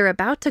and they're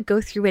about to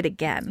go through it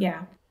again.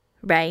 Yeah.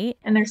 Right?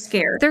 And they're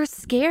scared. They're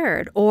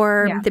scared,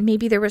 or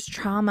maybe there was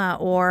trauma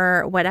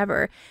or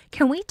whatever.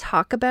 Can we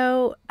talk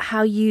about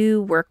how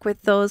you work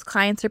with those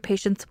clients or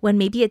patients when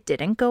maybe it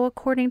didn't go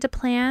according to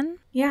plan?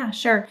 Yeah,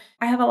 sure.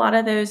 I have a lot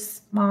of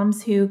those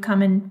moms who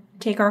come and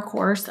take our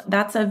course.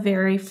 That's a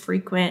very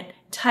frequent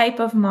type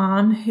of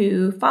mom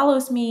who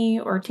follows me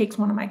or takes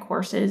one of my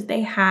courses.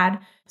 They had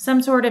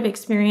some sort of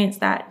experience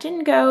that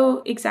didn't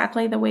go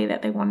exactly the way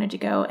that they wanted to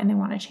go and they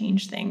want to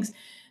change things.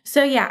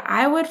 So yeah,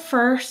 I would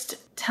first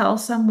tell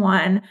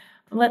someone,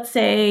 let's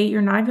say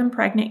you're not even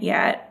pregnant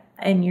yet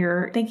and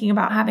you're thinking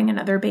about having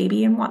another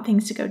baby and want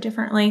things to go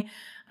differently.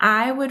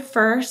 I would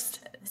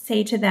first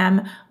say to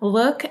them,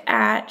 look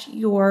at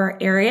your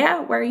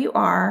area where you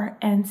are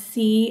and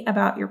see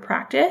about your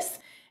practice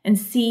and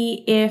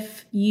see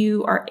if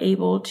you are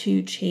able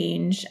to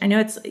change. I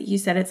know you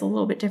said it's a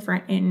little bit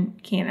different in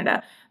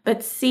Canada,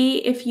 but see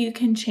if you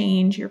can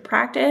change your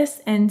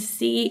practice and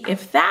see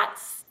if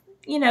that's,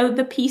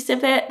 the piece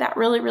of it that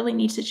really, really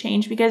needs to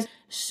change. Because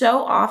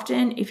so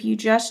often if you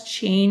just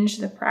change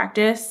the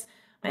practice,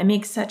 it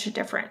makes such a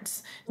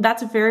difference.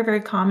 That's very, very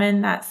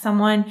common that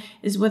someone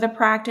is with a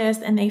practice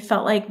and they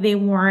felt like they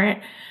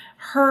weren't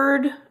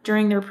heard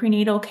during their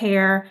prenatal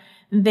care.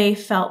 they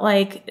felt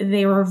like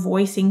they were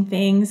voicing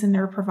things and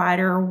their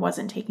provider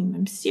wasn't taking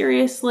them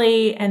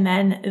seriously. And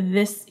then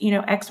this,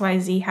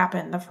 XYZ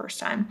happened the first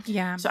time.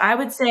 Yeah. So I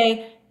would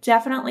say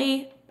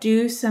definitely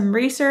do some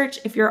research.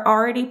 If you're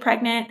already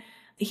pregnant,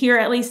 here,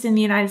 at least in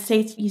the United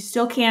States, you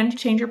still can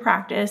change your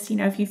practice.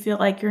 If you feel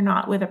like you're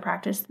not with a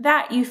practice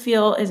that you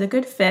feel is a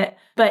good fit,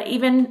 but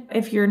even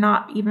if you're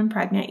not even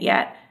pregnant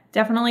yet,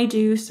 definitely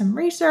do some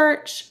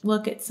research,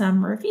 look at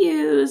some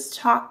reviews,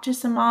 talk to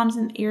some moms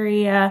in the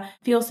area,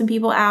 feel some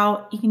people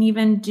out. You can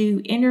even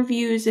do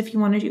interviews if you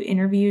want to do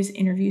interviews,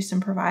 interview some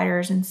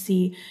providers and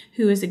see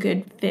who is a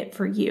good fit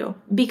for you.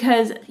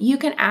 Because you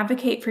can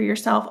advocate for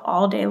yourself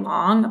all day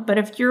long, but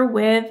if you're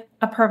with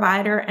a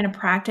provider and a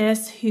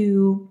practice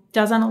who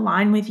doesn't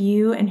align with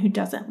you and who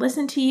doesn't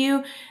listen to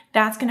you,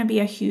 that's going to be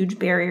a huge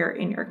barrier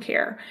in your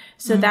care.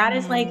 So that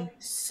is like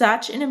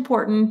such an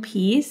important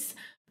piece.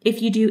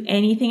 If you do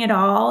anything at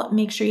all,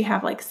 make sure you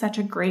have like such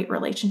a great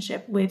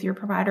relationship with your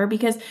provider,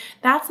 because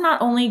that's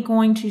not only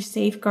going to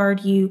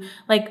safeguard you.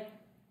 Like,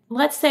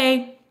 let's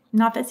say,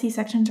 not that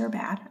C-sections are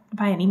bad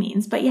by any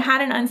means, but you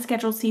had an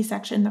unscheduled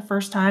C-section the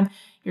first time,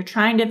 you're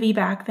trying to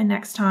VBAC the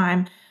next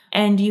time,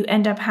 and you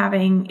end up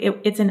having,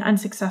 it's an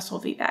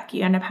unsuccessful VBAC.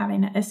 You end up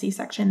having a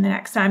C-section the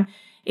next time.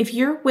 If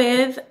you're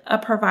with a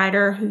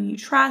provider who you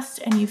trust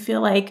and you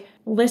feel like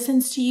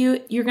listens to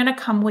you, you're going to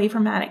come away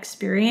from that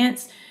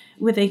experience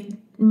with a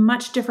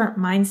much different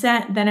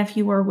mindset than if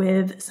you were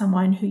with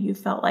someone who you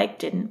felt like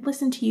didn't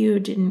listen to you,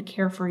 didn't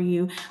care for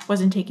you,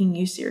 wasn't taking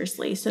you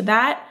seriously. So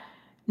that,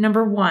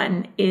 number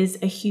one, is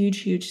a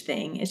huge, huge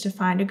thing, is to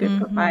find a good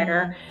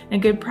provider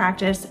and a good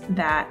practice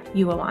that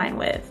you align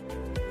with.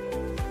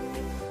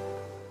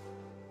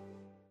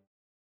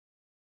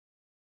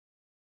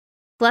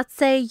 Let's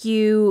say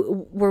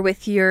you were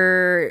with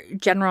your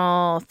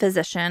general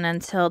physician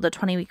until the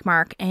 20-week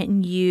mark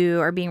and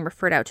you are being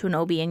referred out to an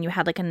OB and you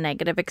had like a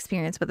negative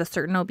experience with a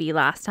certain OB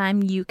last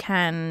time. You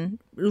can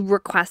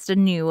request a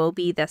new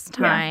OB this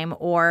time.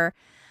 Or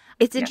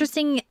it's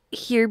interesting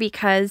here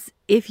because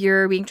if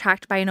you're being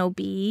tracked by an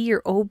OB,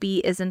 your OB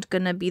isn't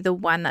going to be the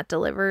one that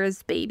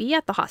delivers baby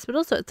at the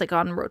hospital. So it's like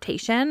on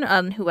rotation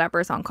on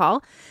whoever's on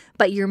call.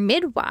 But your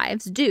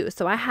midwives do.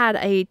 So I had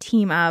a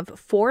team of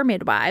 4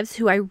 midwives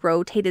who I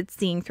rotated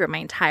seeing through my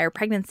entire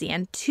pregnancy,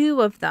 and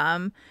 2 of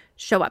them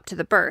show up to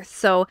the birth.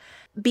 So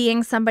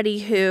being somebody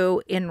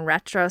who, in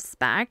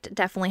retrospect,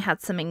 definitely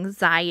had some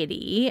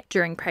anxiety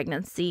during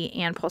pregnancy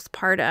and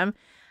postpartum,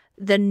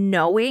 the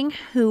knowing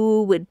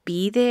who would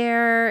be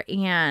there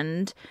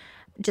and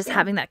just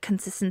having that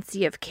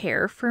consistency of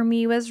care for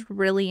me was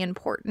really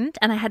important.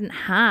 And I hadn't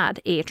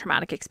had a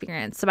traumatic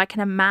experience. So I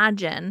can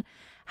imagine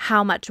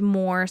how much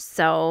more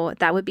so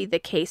that would be the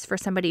case for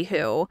somebody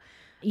who,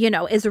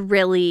 is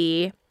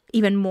really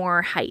even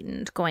more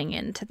heightened going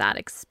into that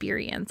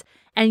experience.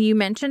 And you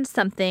mentioned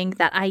something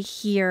that I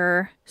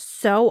hear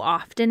so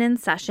often in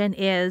session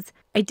is,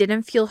 I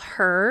didn't feel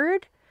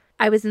heard.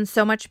 I was in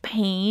so much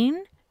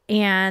pain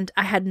and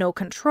I had no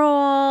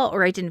control,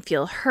 or I didn't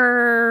feel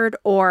heard,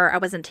 or I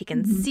wasn't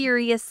taken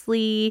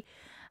seriously.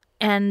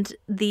 And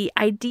the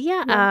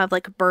idea of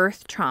like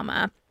birth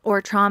trauma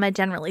or trauma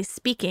generally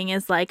speaking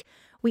is like,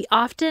 we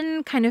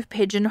often kind of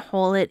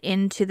pigeonhole it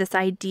into this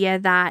idea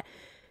that,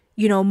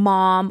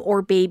 mom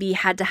or baby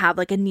had to have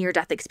like a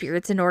near-death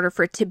experience in order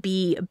for it to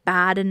be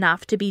bad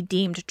enough to be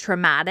deemed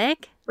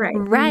traumatic.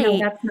 Right. No,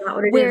 that's not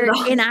what it is Where at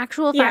all. in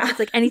actual fact, it's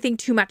like anything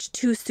too much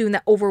too soon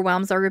that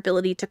overwhelms our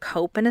ability to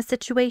cope in a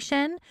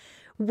situation,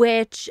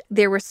 which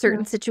there were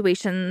certain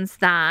situations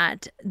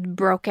that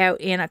broke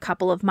out in a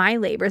couple of my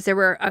labors. There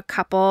were a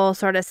couple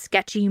sort of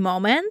sketchy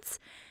moments.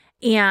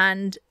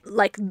 And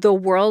like the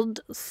world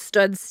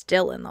stood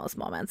still in those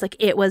moments. Like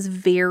it was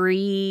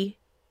very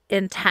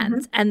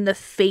intense and the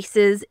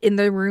faces in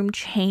the room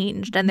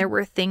changed and there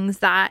were things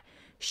that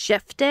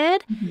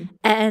shifted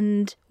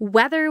and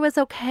whether it was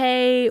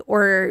okay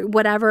or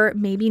whatever,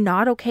 maybe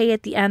not okay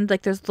at the end.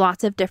 Like there's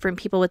lots of different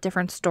people with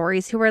different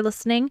stories who are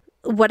listening.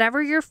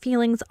 Whatever your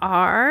feelings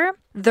are,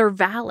 they're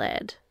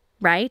valid,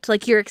 right?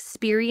 Like your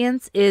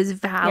experience is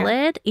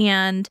valid.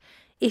 And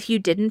if you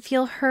didn't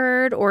feel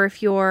heard or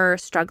if you're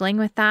struggling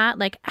with that,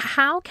 like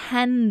how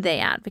can they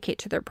advocate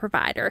to their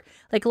provider?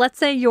 Like let's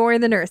say you're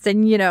the nurse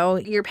and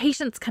your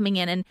patient's coming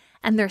in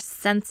and they're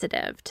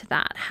sensitive to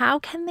that. How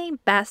can they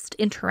best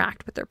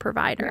interact with their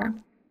provider?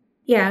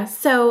 Yeah.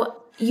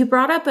 So you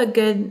brought up a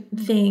good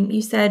thing.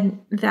 You said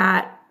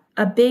that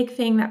a big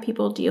thing that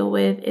people deal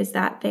with is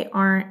that they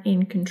aren't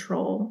in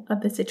control of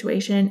the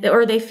situation,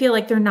 or they feel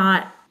like they're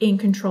not in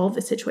control of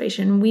the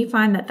situation. We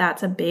find that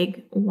that's a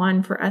big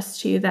one for us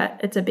too, that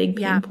it's a big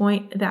pain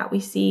point that we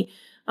see.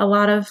 A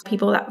lot of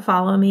people that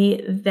follow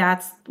me,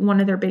 that's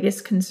one of their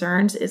biggest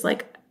concerns is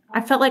like,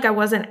 I felt like I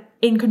wasn't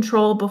in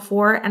control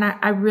before, and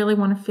I really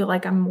want to feel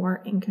like I'm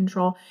more in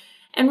control.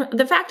 And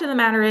the fact of the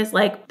matter is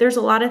like, there's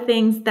a lot of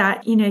things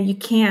that, you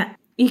can't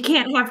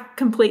have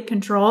complete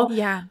control.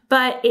 Yeah.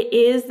 But it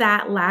is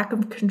that lack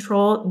of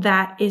control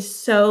that is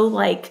so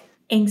like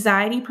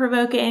anxiety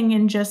provoking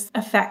and just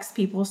affects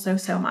people so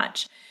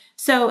much.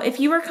 So if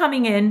you were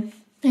coming in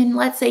And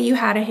let's say you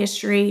had a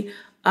history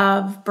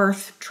of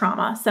birth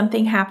trauma,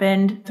 something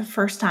happened the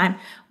first time,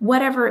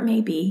 whatever it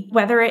may be,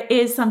 whether it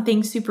is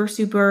something super,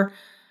 super,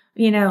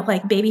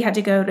 like baby had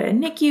to go to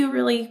NICU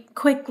really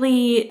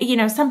quickly,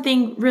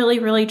 something really,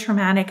 really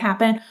traumatic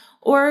happened,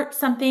 or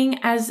something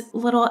as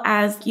little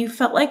as you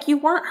felt like you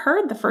weren't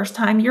heard the first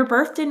time. Your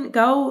birth didn't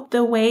go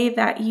the way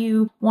that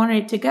you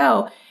wanted it to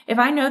go. If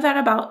I know that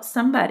about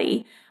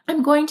somebody,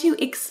 I'm going to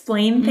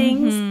explain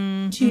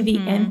things to the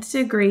nth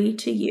degree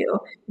to you.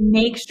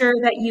 Make sure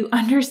that you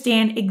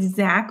understand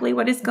exactly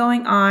what is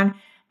going on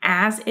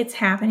as it's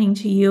happening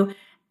to you.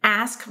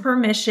 Ask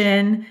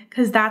permission,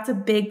 because that's a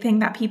big thing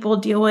that people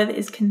deal with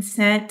is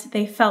consent.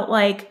 They felt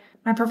like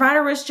my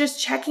provider was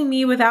just checking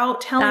me without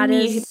telling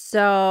me.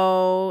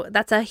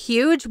 That's a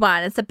huge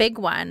one. It's a big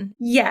one.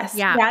 Yes,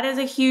 yeah. That is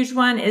a huge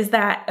one, is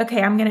that,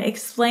 okay, I'm going to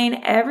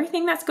explain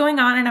everything that's going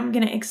on and I'm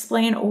going to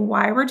explain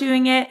why we're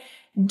doing it.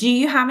 Do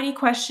you have any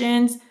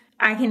questions?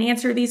 I can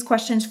answer these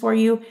questions for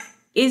you.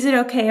 Is it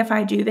okay if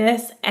I do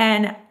this?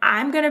 And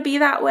I'm going to be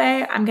that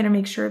way. I'm going to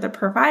make sure the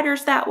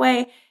provider's that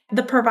way.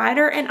 The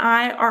provider and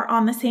I are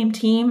on the same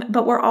team,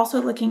 but we're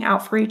also looking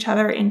out for each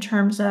other in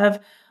terms of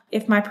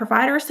if my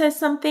provider says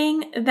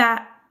something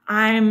that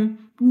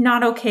I'm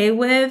not okay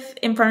with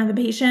in front of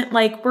the patient,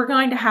 like we're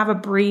going to have a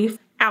brief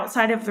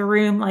outside of the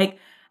room, like,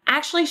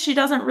 actually, she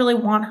doesn't really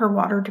want her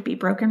water to be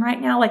broken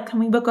right now. Like, can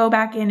we go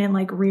back in and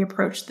like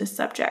reapproach this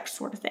subject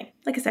sort of thing?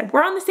 Like I said,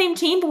 we're on the same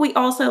team, but we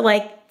also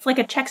it's like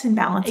a checks and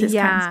balances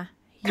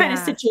kind of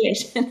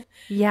situation.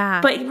 Yeah.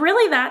 But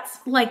really that's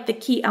like the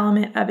key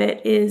element of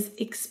it is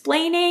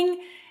explaining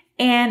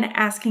and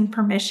asking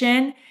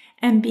permission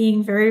and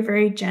being very,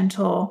 very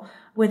gentle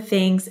with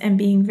things and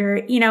being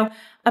very,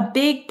 a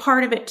big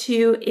part of it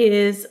too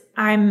is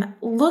I'm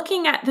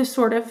looking at the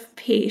sort of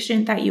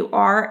patient that you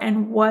are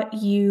and what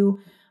you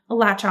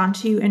latch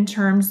onto in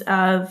terms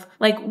of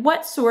like,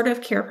 what sort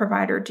of care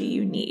provider do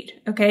you need?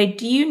 Okay.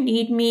 Do you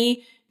need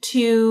me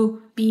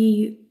to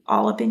be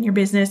all up in your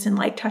business and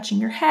like touching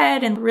your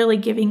head and really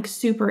giving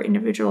super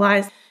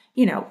individualized,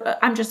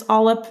 I'm just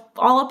all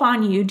up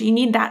on you. Do you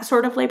need that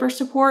sort of labor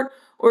support?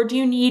 Or do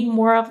you need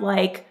more of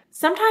like,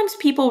 sometimes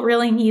people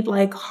really need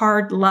like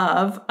hard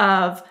love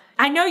of,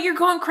 I know you're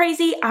going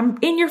crazy. I'm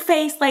in your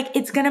face. Like,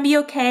 it's going to be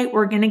okay.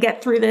 We're going to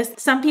get through this.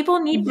 Some people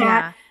need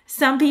that.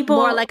 Some people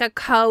more like a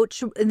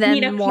coach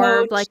than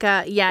more of like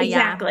a,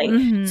 exactly.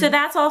 Mm-hmm. So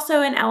that's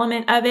also an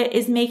element of it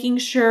is making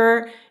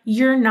sure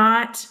you're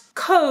not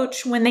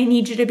coach when they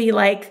need you to be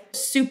like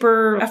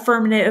super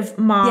affirmative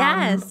mom.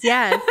 Yes.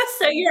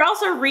 So you're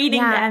also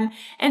reading them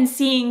and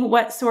seeing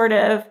what sort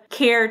of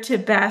care to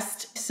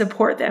best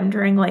support them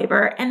during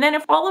labor. And then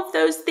if all of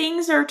those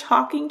things are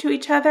talking to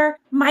each other,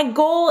 my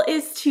goal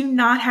is to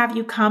not have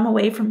you come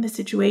away from the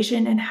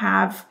situation and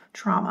have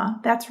trauma.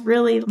 That's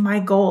really my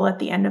goal at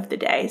the end of the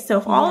day. So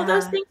if all of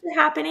those things are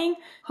happening,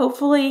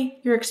 hopefully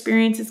your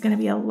experience is going to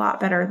be a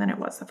lot better than it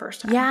was the first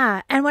time.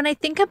 Yeah. And when I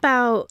think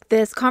about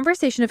this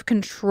conversation of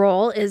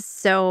control is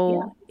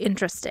so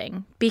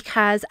interesting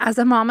because as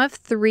a mom of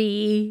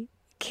 3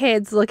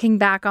 kids looking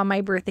back on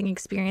my birthing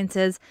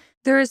experiences,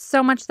 there is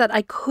so much that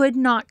I could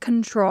not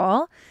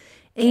control.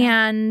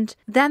 And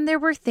then there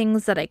were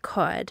things that I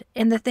could.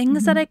 And the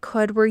things that I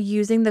could were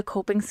using the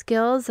coping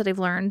skills that I've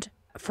learned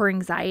for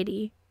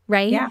anxiety.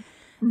 Right? Yeah.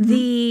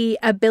 The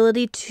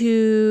ability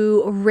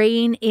to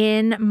rein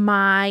in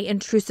my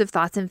intrusive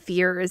thoughts and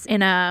fears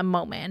in a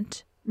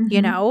moment,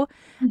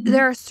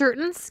 There are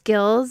certain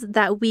skills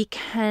that we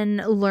can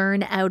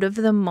learn out of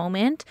the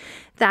moment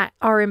that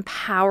are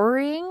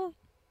empowering.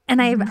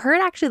 And I've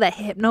heard actually that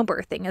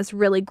hypnobirthing is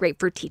really great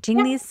for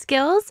teaching these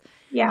skills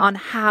on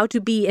how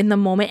to be in the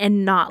moment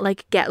and not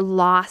like get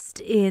lost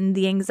in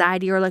the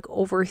anxiety or like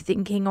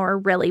overthinking or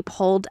really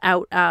pulled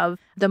out of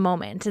the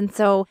moment. And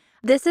so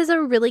this is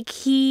a really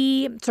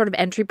key sort of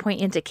entry point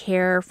into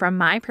care from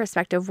my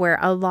perspective, where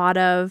a lot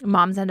of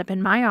moms end up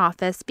in my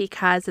office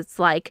because it's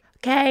like,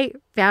 okay,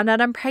 found out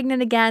I'm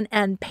pregnant again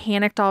and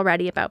panicked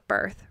already about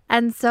birth.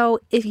 And so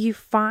if you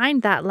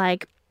find that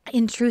like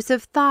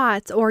intrusive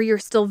thoughts or you're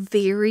still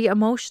very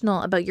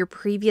emotional about your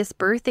previous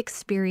birth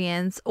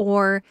experience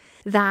or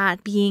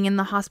that being in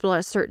the hospital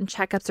or certain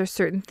checkups or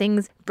certain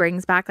things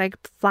brings back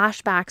like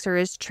flashbacks or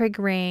is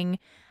triggering,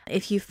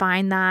 if you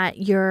find that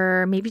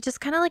you're maybe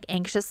just kind of like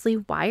anxiously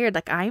wired,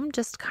 like I'm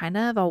just kind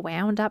of a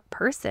wound up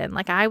person.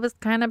 Like I was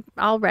kind of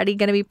already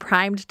going to be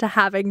primed to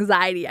have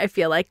anxiety, I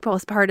feel like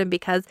postpartum,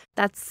 because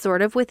that's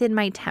sort of within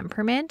my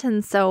temperament.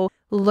 And so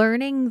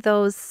learning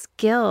those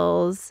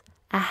skills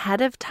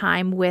ahead of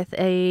time with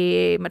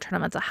a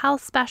maternal mental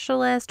health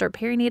specialist or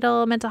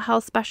perinatal mental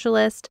health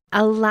specialist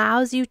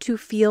allows you to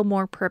feel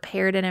more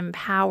prepared and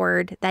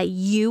empowered that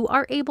you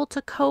are able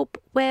to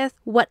cope with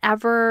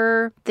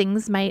whatever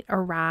things might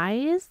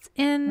arise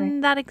in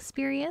that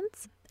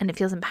experience. And it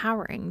feels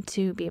empowering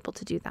to be able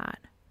to do that.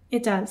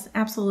 It does.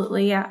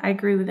 Absolutely. Yeah, I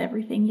agree with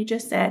everything you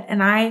just said.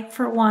 And I,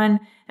 for one,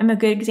 am a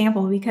good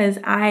example because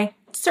I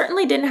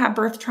certainly didn't have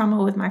birth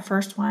trauma with my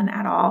first one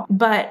at all.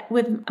 But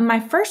with my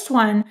first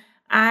one,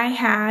 I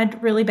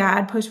had really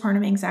bad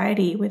postpartum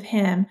anxiety with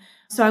him.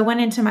 So I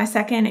went into my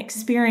second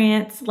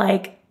experience,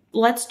 like,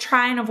 let's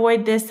try and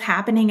avoid this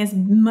happening as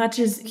much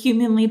as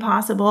humanly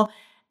possible.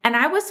 And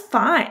I was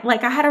fine.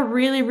 Like, I had a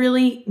really,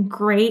 really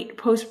great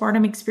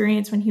postpartum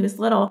experience when he was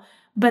little.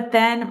 But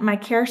then my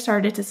care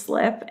started to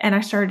slip and I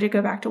started to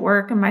go back to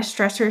work and my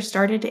stressors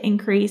started to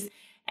increase.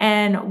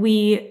 And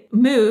we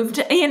moved,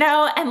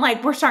 and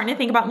like we're starting to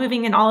think about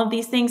moving and all of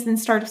these things and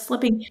started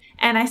slipping.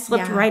 And I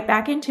slipped right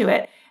back into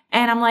it.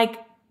 And I'm like,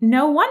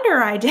 no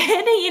wonder I did.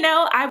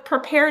 I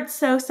prepared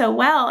so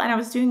well and I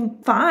was doing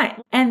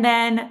fine. And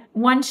then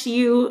once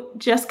you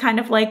just kind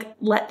of like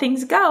let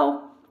things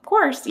go, of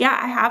course,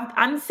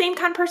 I'm the same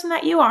kind of person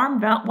that you are. I'm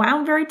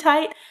wound very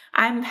tight.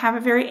 I have a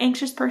very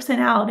anxious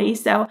personality.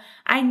 So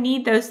I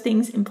need those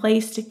things in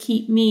place to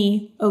keep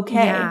me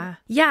okay.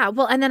 Yeah.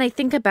 Well, and then I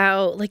think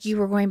about like you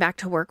were going back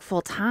to work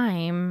full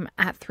time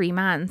at 3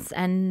 months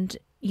and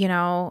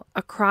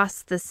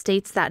across the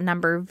states, that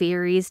number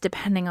varies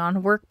depending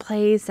on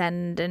workplace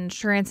and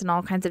insurance and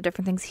all kinds of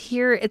different things.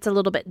 Here, it's a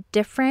little bit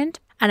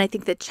different. And I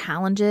think the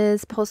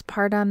challenges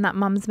postpartum that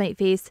moms might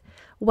face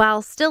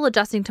while still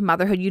adjusting to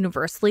motherhood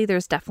universally,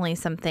 there's definitely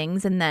some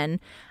things.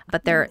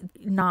 But they're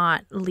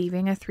not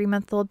leaving a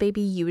 3-month-old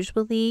baby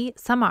usually.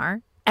 Some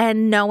are.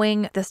 And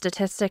knowing the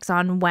statistics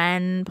on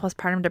when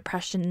postpartum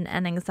depression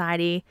and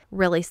anxiety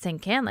really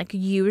sink in, like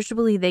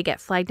usually they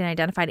get flagged and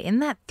identified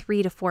in that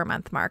 3 to 4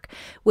 month mark,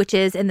 which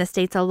is in the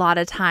States a lot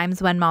of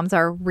times when moms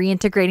are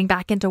reintegrating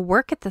back into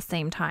work at the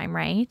same time,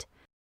 right?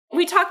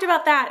 We talked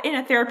about that in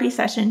a therapy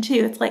session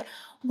too. It's like,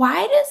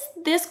 why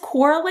does this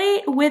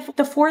correlate with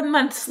the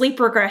 4-month sleep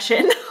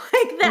regression?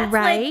 Like that's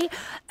right. Like,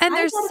 and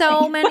there's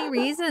so many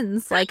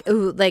reasons, like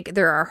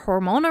there are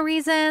hormonal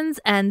reasons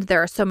and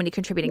there are so many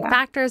contributing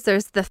factors.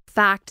 There's the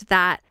fact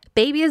that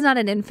baby is not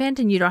an infant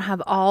and you don't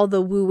have all the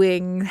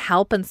wooing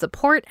help and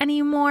support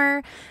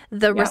anymore.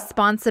 The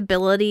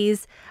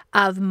responsibilities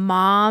of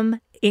mom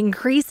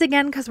increase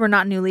again because we're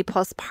not newly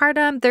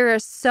postpartum. There are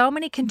so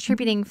many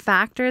contributing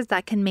factors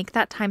that can make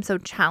that time so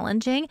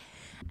challenging.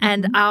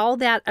 And all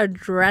that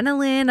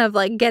adrenaline of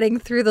like getting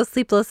through the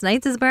sleepless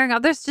nights is wearing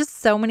out. There's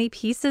just so many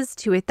pieces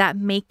to it that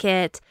make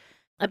it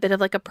a bit of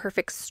like a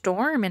perfect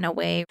storm in a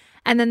way.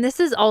 And then this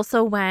is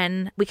also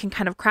when we can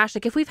kind of crash.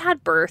 Like if we've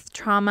had birth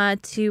trauma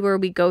too, or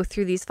we go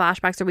through these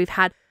flashbacks, or we've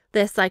had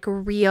this like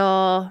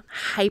real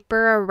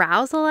hyper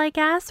arousal, I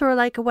guess, or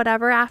like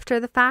whatever after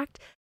the fact,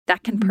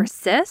 that can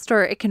persist,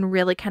 or it can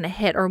really kind of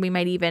hit, or we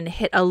might even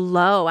hit a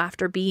low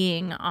after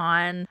being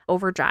on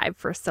overdrive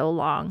for so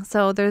long.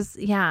 So there's,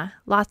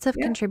 lots of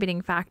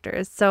contributing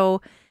factors. So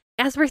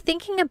as we're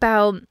thinking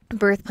about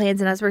birth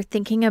plans and as we're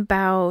thinking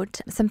about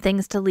some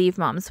things to leave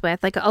moms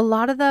with, like a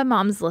lot of the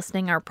moms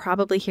listening are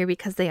probably here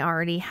because they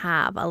already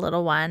have a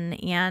little one.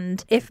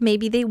 And if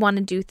maybe they want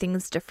to do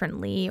things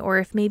differently, or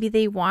if maybe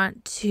they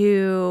want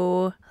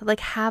to like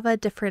have a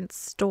different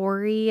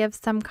story of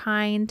some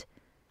kind,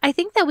 I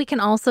think that we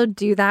can also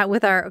do that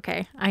with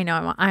I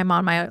know I'm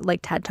on my like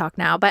TED Talk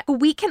now, but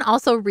we can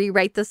also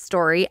rewrite the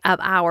story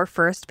of our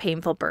first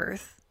painful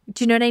birth.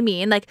 Do you know what I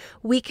mean? Like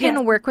we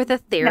can work with a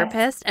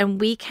therapist and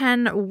we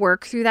can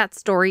work through that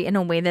story in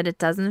a way that it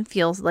doesn't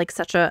feel like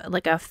such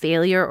a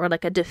failure or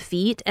like a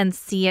defeat, and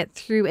see it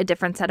through a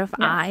different set of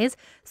eyes.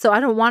 So I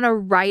don't want to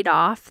write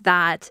off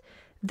that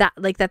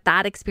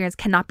experience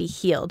cannot be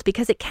healed,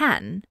 because it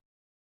can.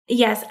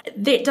 Yes,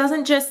 it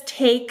doesn't just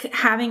take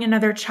having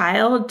another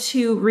child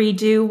to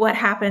redo what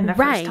happened the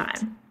first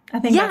time. I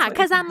think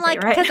because I'm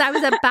like, because I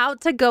was about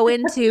to go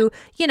into,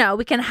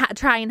 we can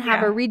try and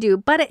have a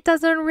redo, but it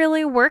doesn't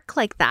really work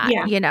like that,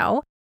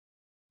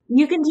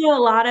 You can do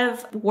a lot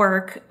of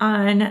work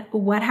on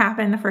what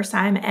happened the first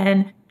time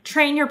and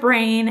train your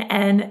brain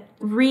and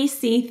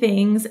re-see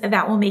things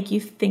that will make you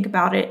think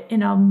about it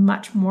in a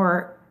much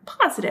more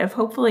positive,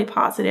 hopefully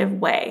positive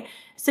way.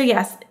 So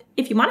yes,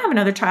 if you want to have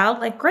another child,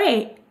 like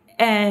great.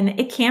 And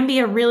it can be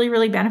a really,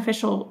 really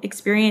beneficial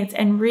experience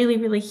and really,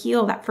 really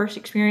heal that first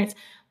experience.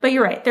 But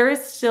you're right. There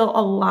is still a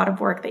lot of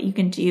work that you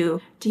can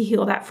do to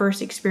heal that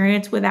first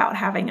experience without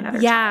having another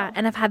child. Yeah.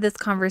 And I've had this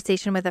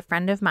conversation with a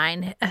friend of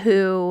mine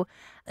who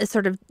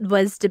sort of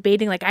was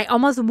debating, like, I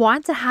almost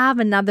want to have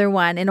another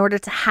one in order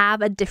to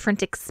have a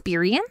different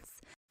experience.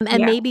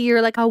 And maybe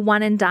you're like a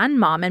one and done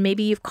mom, and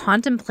maybe you've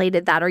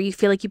contemplated that, or you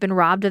feel like you've been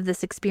robbed of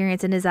this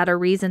experience, and is that a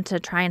reason to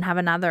try and have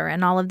another,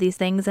 and all of these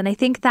things. And I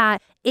think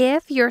that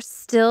if you're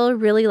still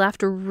really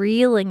left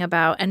reeling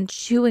about and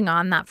chewing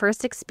on that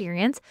first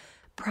experience,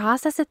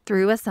 process it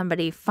through with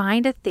somebody,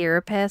 find a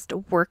therapist,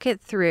 work it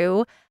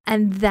through.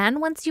 And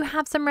then once you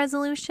have some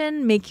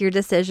resolution, make your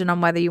decision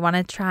on whether you want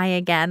to try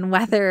again,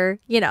 whether,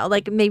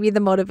 like maybe the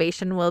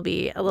motivation will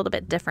be a little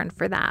bit different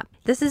for that.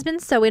 This has been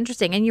so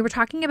interesting. And you were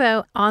talking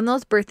about on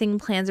those birthing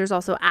plans, there's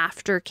also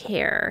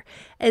aftercare.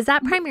 Is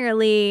that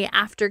primarily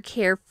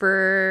aftercare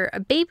for a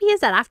baby? Is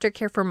that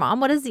aftercare for mom?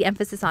 What is the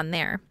emphasis on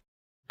there?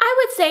 I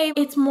would say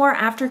it's more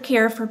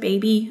aftercare for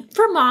baby,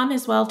 for mom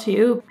as well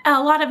too.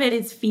 A lot of it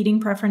is feeding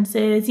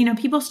preferences.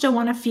 People still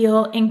want to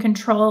feel in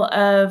control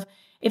of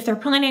if they're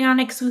planning on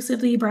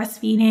exclusively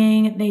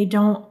breastfeeding. They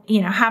don't,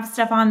 have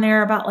stuff on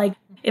there about like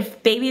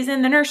if baby's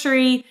in the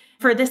nursery,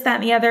 for this, that,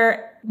 and the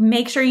other.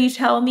 Make sure you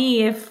tell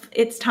me if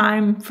it's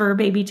time for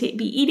baby to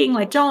be eating.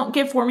 Like, don't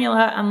give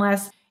formula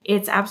unless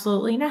it's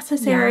absolutely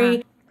necessary.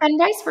 Yeah. And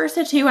vice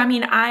versa too. I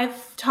mean,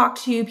 I've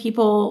talked to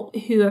people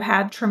who have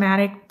had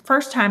traumatic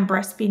first-time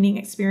breastfeeding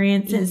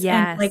experiences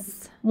and like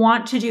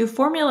want to do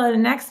formula the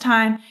next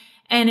time.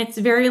 And it's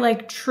very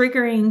like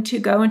triggering to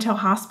go into a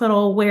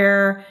hospital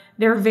where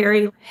they're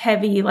very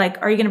heavy.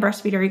 Like, are you going to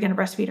breastfeed? Are you going to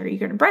breastfeed? Are you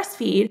going to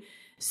breastfeed?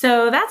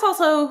 So that's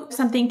also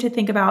something to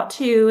think about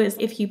too, is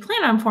if you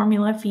plan on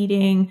formula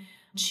feeding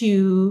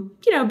to,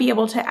 be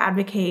able to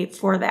advocate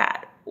for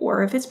that.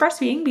 Or if it's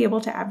breastfeeding, be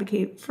able to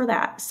advocate for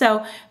that.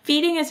 So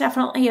feeding is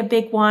definitely a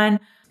big one.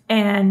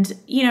 And,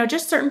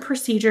 just certain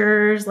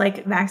procedures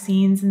like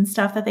vaccines and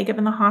stuff that they give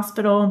in the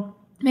hospital,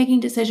 making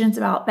decisions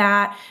about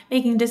that,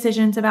 making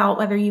decisions about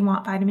whether you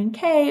want vitamin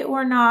K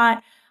or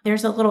not.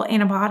 There's a little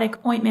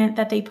antibiotic ointment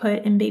that they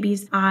put in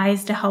babies'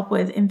 eyes to help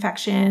with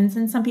infections.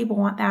 And some people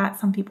want that.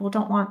 Some people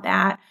don't want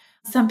that.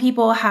 Some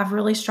people have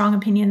really strong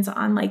opinions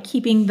on like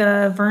keeping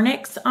the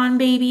vernix on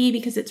baby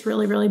because it's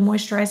really, really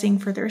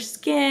moisturizing for their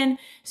skin.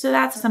 So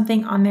that's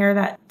something on there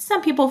that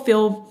some people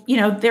feel,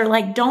 they're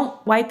like,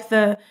 don't wipe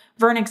the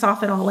vernix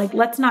off at all. Like,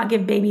 let's not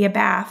give baby a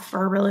bath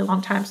for a really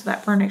long time so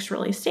that vernix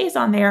really stays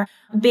on there.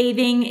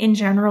 Bathing in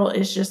general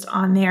is just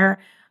on there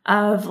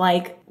of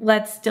like,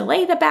 let's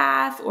delay the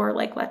bath or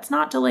like, let's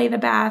not delay the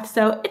bath.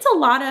 So it's a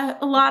lot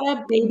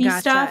of baby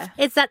stuff.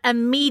 It's that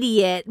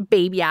immediate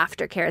baby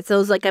aftercare. It's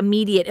those like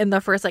immediate in the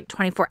first like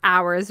 24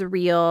 hours,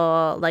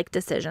 real like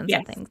decisions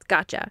and things.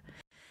 Gotcha.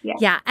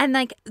 Yeah. And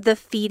like the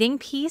feeding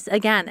piece,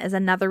 again, is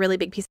another really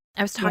big piece.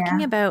 I was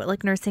talking about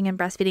like nursing and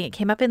breastfeeding. It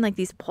came up in like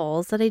these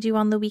polls that I do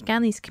on the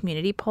weekend, these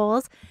community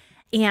polls.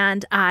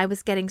 And I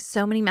was getting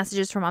so many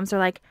messages from moms who are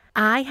like,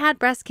 I had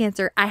breast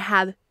cancer. I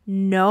have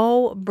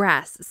no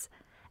breasts.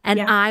 And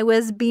I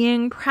was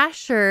being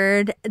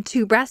pressured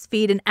to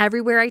breastfeed. And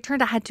everywhere I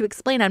turned, I had to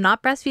explain I'm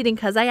not breastfeeding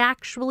because I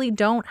actually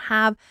don't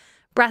have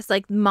breasts.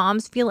 Like,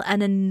 moms feel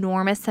an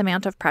enormous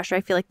amount of pressure.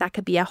 I feel like that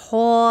could be a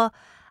whole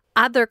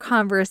other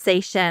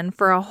conversation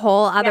for a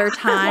whole other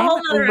time,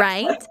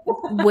 right?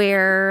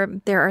 Where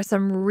there are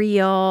some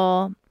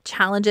real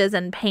challenges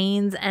and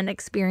pains and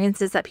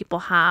experiences that people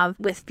have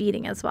with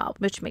feeding as well,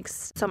 which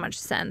makes so much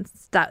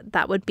sense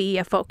that would be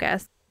a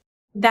focus.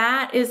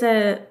 That is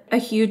a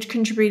huge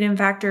contributing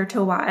factor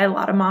to why a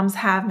lot of moms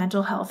have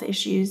mental health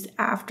issues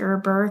after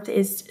birth,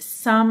 is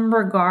some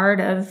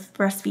regard of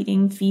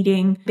breastfeeding,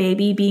 feeding,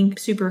 baby being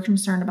super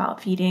concerned about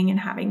feeding and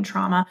having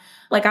trauma.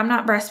 Like, I'm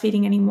not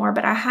breastfeeding anymore,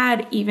 but I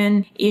had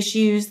even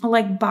issues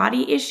like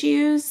body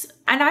issues,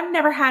 and I've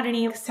never had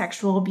any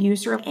sexual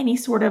abuse or any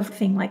sort of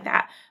thing like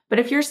that. But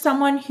if you're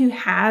someone who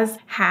has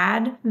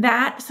had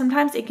that,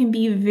 sometimes it can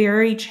be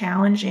very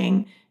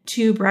challenging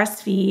to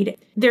breastfeed.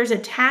 There's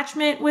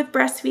attachment with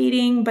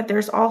breastfeeding, but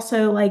there's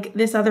also like,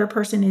 this other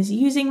person is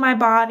using my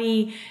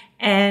body,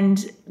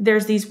 and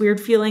there's these weird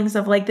feelings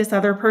of like, this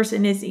other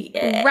person is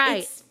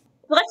right.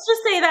 Let's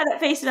just say that at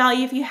face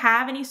value, if you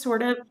have any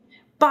sort of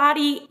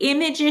body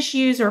image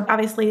issues, or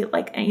obviously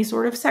like any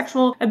sort of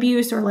sexual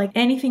abuse or like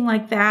anything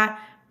like that,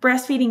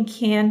 breastfeeding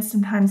can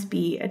sometimes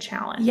be a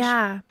challenge.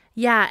 Yeah.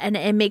 And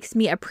it makes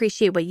me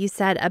appreciate what you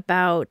said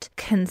about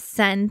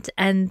consent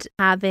and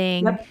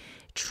having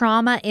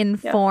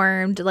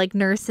trauma-informed like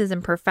nurses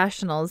and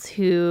professionals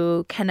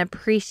who can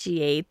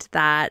appreciate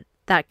that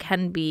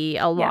can be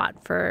a lot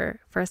for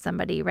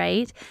somebody,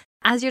 right?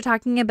 As you're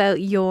talking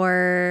about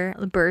your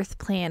birth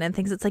plan and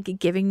things, it's like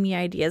giving me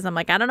ideas. I'm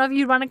like, I don't know if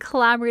you'd want to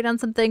collaborate on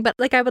something, but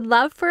like I would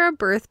love for a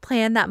birth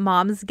plan that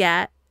moms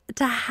get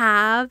to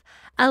have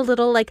a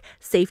little like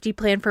safety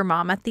plan for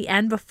mom at the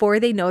end before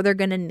they know they're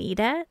going to need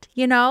it,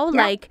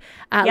 like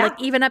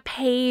even a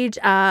page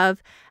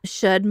of,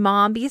 should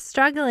mom be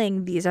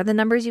struggling, these are the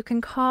numbers you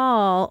can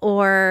call.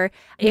 Or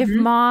if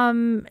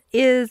mom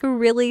is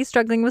really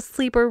struggling with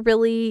sleep or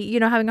really,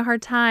 having a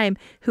hard time,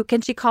 who can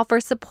she call for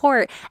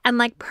support? And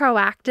like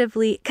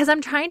proactively, because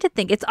I'm trying to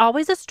think, it's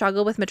always a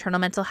struggle with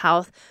maternal mental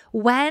health.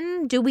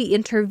 When do we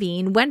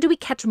intervene? When do we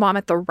catch mom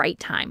at the right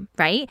time,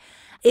 right?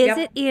 Is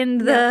it in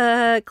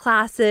the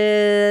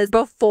classes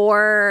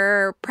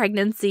before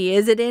pregnancy?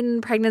 Is it in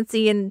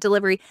pregnancy and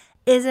delivery?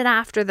 Is it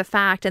after the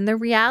fact? And the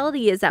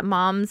reality is that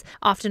moms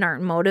often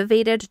aren't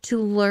motivated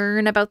to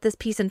learn about this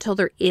piece until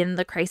they're in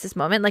the crisis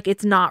moment. Like,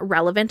 it's not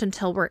relevant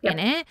until we're in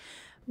it.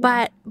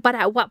 But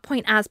at what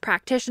point as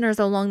practitioners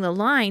along the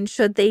line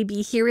should they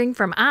be hearing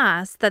from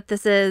us that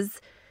this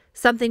is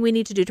something we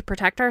need to do to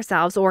protect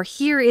ourselves, or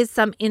here is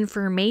some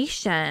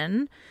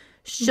information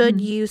should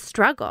you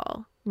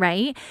struggle?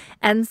 Right.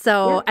 And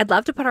so I'd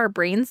love to put our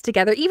brains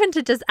together, even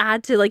to just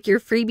add to like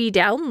your freebie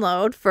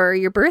download for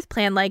your birth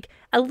plan, like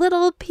a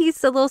little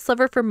piece, a little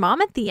sliver for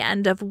mom at the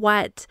end of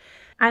what,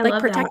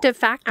 like protective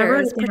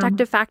factors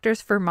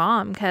for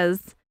mom.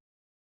 Because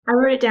I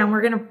wrote it down.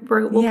 We'll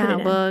put it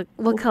in.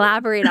 We'll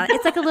collaborate on it.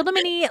 It's like a little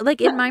mini, like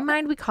in my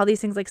mind, we call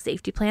these things like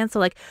safety plans. So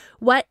like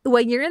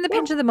when you're in the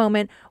pinch of the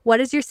moment, what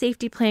is your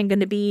safety plan going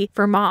to be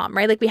for mom,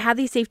 right? Like we have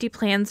these safety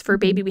plans for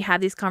baby. We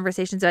have these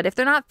conversations about if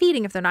they're not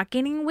feeding, if they're not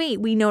gaining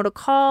weight, we know to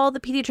call the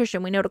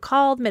pediatrician, we know to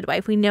call the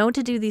midwife, we know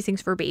to do these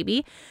things for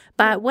baby.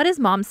 But what is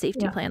mom's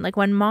safety plan? Like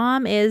when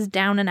mom is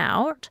down and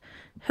out,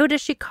 who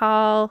does she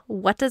call?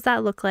 What does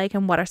that look like?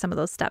 And what are some of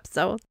those steps?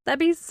 So that'd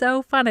be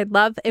so fun. I'd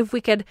love if we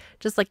could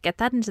just like get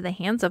that into the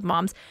hands of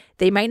moms.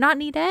 They might not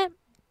need it,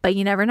 but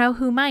you never know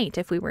who might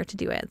if we were to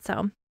do it.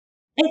 So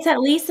it's at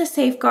least a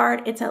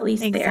safeguard. It's at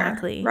least there,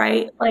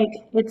 right? Like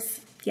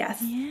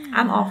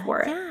I'm all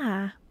for it.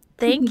 Yeah.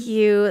 Thank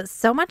you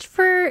so much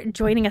for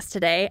joining us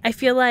today. I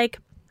feel like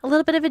a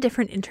little bit of a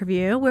different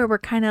interview where we're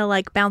kind of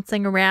like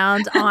bouncing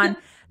around on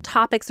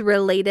topics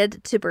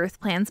related to birth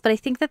plans, but I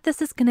think that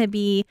this is going to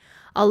be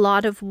a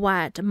lot of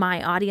what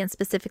my audience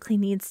specifically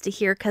needs to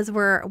hear because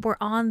we're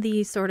on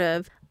the sort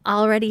of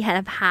already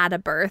have had a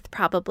birth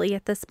probably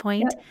at this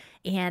point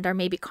and are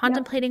maybe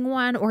contemplating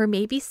one or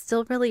maybe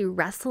still really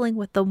wrestling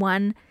with the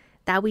one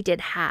that we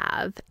did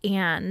have.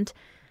 And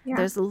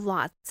there's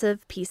lots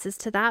of pieces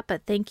to that,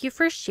 but thank you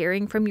for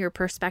sharing from your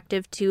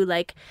perspective too.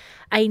 Like,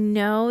 I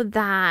know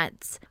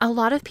that a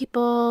lot of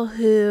people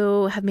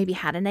who have maybe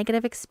had a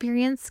negative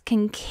experience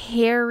can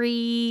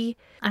carry,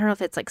 I don't know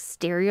if it's like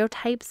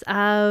stereotypes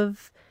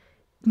of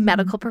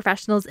medical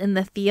professionals in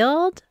the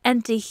field.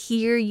 And to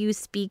hear you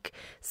speak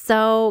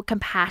so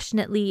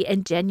compassionately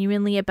and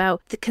genuinely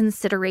about the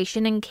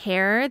consideration and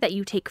care that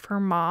you take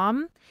for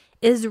mom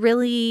is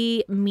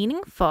really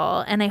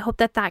meaningful. And I hope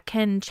that that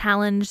can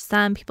challenge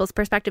some people's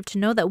perspective to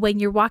know that when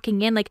you're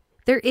walking in, like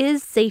there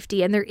is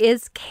safety and there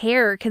is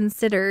care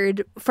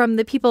considered from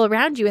the people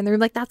around you. And they're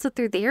like, that's what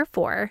they're there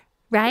for.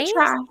 Right? We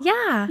try.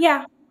 Yeah.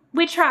 Yeah.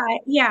 We try.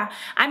 Yeah.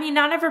 I mean,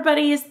 not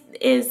everybody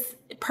is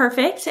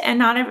perfect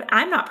and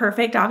I'm not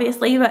perfect,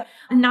 obviously, but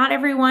not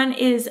everyone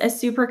is a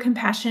super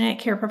compassionate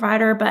care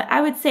provider, but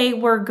I would say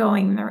we're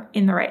going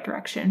in the right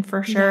direction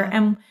for sure.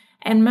 Yeah.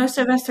 And most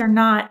of us are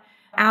not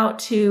out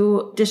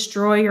to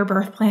destroy your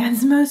birth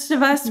plans. Most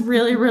of us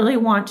really, really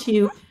want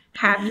to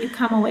have you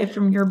come away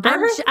from your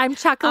birth. I'm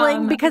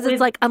chuckling because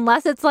it's like,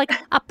 unless it's like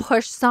a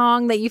push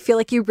song that you feel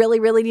like you really,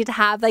 really need to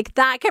have, like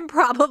that can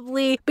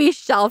probably be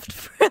shelved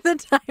for the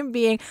time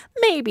being.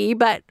 Maybe,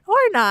 but or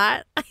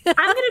not. I'm going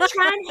to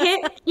try and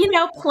hit,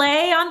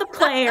 play on the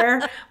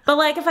player. But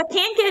like, if I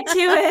can't get to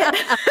it,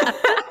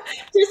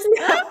 just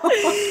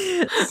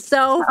know.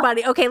 So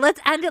funny. Okay,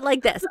 let's end it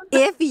like this.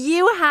 If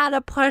you had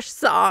a push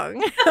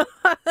song,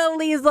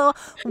 Liesl,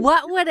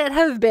 what would it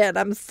have been?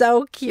 I'm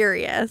so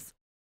curious.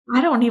 I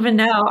don't even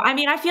know. I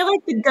mean, I feel like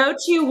the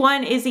go-to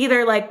one is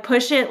either like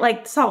Push It,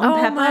 like Salt and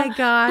Pepper. Oh my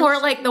gosh. Or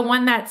like the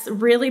one that's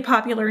really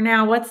popular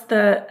now. I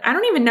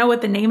don't even know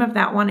what the name of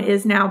that one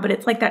is now, but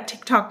it's like that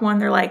TikTok one.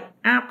 They're like,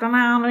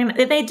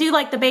 they do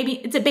like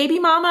it's a baby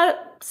mama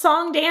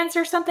song dance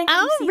or something.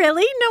 Oh,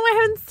 really? No, I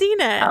haven't seen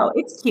it. Oh,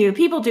 it's cute.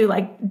 People do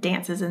like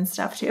dances and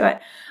stuff to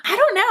it. I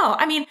don't know.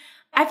 I mean,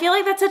 I feel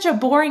like that's such a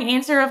boring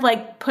answer of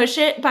like Push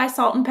It by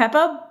Salt and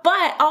Pepper.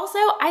 But also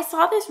I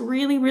saw this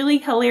really, really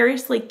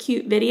hilariously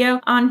cute video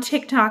on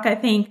TikTok, I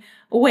think,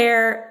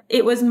 where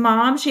it was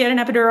mom. She had an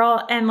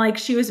epidural and like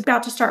she was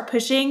about to start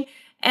pushing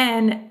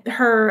and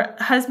her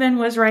husband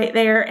was right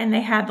there and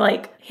they had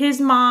like his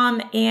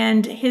mom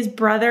and his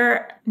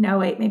brother. No,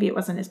 wait, maybe it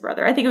wasn't his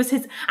brother. I think it was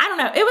I don't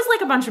know. It was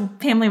like a bunch of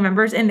family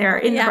members in there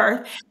in the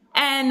birth.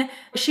 And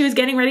she was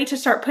getting ready to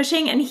start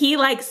pushing and he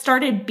like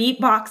started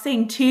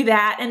beatboxing to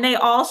that. And they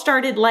all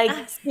started like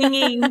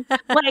singing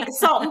like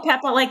Salt and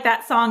Pepper, like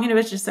that song. And it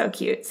was just so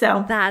cute.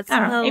 So that's I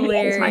don't know, maybe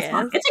that was my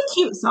song. It's a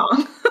cute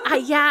song.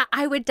 Yeah,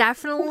 I would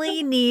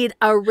definitely need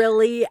a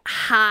really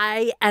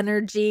high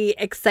energy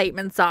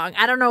excitement song.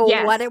 I don't know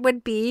what it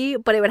would be,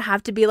 but it would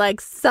have to be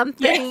like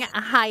something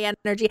high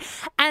energy.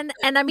 And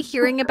I'm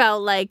hearing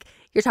about like,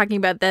 you're talking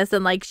about this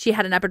and like she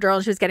had an epidural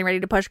and she was getting ready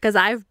to push because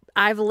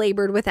I've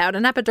labored without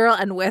an epidural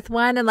and with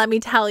one. And let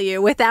me tell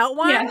you, without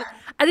one,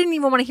 I didn't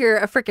even want to hear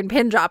a freaking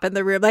pin drop in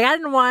the room. Like I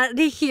didn't want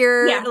to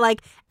hear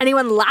like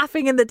anyone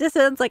laughing in the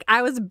distance. Like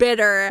I was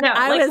bitter. No,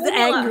 I was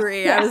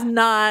angry. It was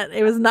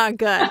not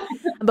good.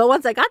 But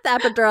once I got the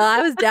epidural,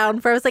 I was down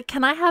for, I was like,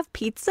 can I have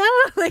pizza?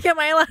 Like, am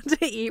I allowed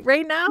to eat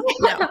right now?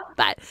 No,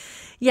 but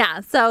yeah.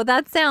 So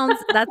that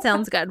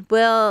sounds good.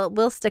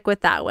 We'll stick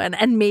with that one.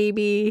 And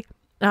maybe,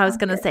 I was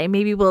going to say,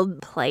 maybe we'll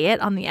play it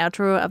on the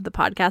outro of the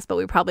podcast, but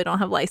we probably don't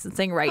have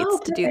licensing rights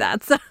to do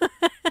that. So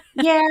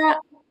yeah,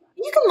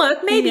 you can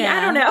look, maybe.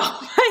 I don't know.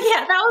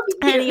 Yeah, that would be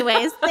cute.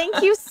 Anyways,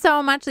 thank you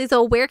so much,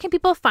 Liesl. Where can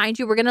people find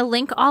you? We're going to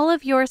link all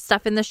of your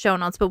stuff in the show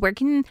notes, but where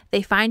can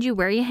they find you?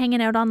 Where are you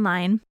hanging out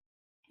online?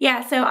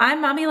 Yeah, so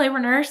I'm Mommy Labor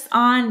Nurse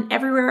on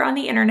everywhere on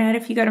the internet.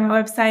 If you go to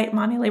my website,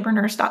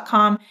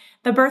 mommylabornurse.com,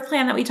 the birth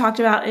plan that we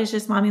talked about is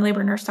just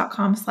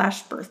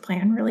mommylabornurse.com/birth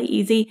plan, really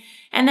easy.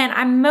 And then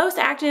I'm most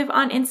active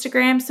on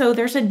Instagram. So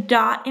there's a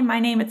dot in my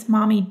name. It's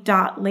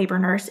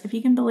mommy.labornurse. If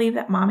you can believe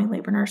that Mommy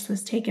Labor Nurse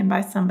was taken by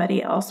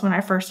somebody else when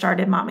I first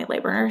started Mommy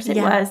Labor Nurse, it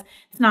was.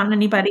 It's not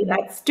anybody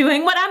that's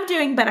doing what I'm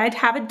doing, but I'd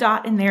have a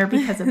dot in there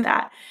because of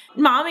that.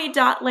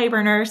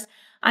 Mommy.labornurse.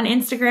 On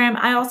Instagram,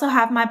 I also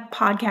have my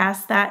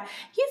podcast that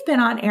you've been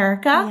on,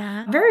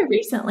 Erica, very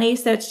recently.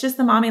 So it's just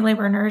the Mommy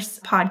Labor Nurse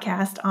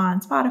podcast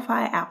on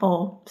Spotify,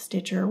 Apple,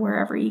 Stitcher,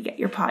 wherever you get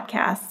your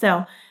podcasts.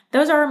 So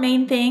those are our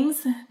main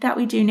things that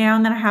we do now.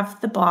 And then I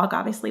have the blog.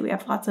 Obviously, we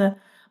have lots of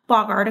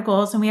blog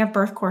articles and we have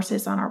birth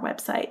courses on our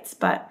websites.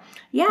 But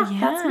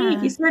that's me.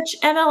 If you search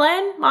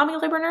MLN, Mommy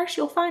Labor Nurse,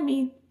 you'll find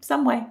me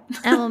some way.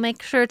 And we'll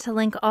make sure to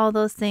link all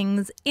those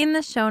things in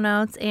the show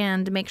notes,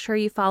 and make sure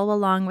you follow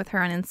along with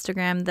her on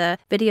Instagram. The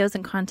videos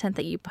and content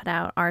that you put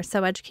out are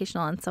so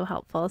educational and so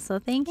helpful. So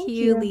thank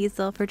you,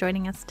 Liesl, for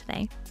joining us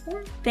today.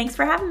 Thanks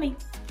for having me.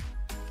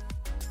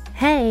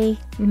 Hey,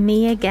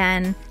 me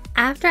again.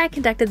 After I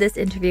conducted this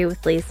interview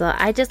with Liesl,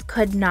 I just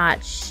could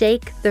not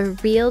shake the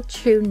real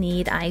true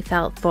need I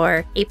felt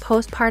for a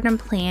postpartum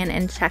plan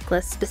and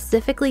checklist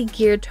specifically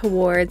geared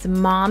towards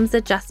mom's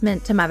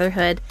adjustment to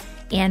motherhood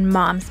and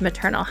mom's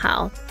maternal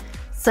health.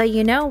 So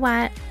you know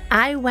what?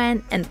 I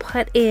went and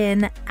put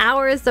in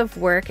hours of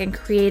work and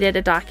created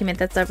a document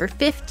that's over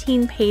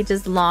 15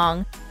 pages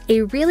long,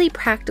 a really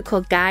practical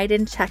guide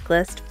and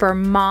checklist for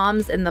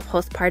moms in the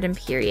postpartum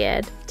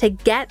period. To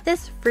get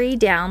this free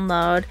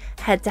download,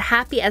 head to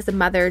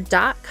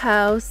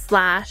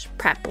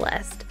happyasamother.co/prep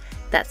list.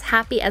 That's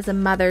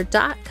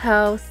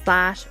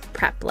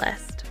happyasamother.co/prep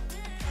list.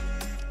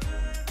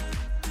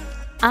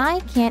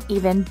 I can't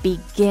even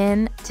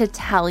begin to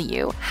tell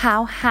you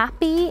how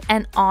happy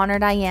and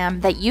honored I am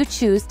that you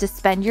choose to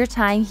spend your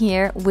time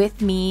here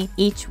with me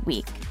each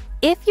week.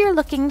 If you're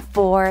looking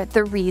for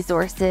the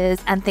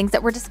resources and things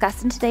that were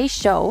discussed in today's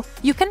show,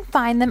 you can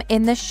find them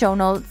in the show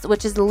notes,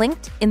 which is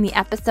linked in the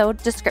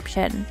episode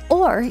description.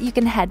 Or you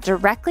can head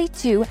directly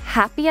to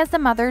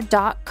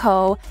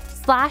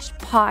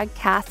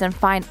happyasamother.co/podcast and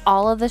find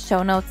all of the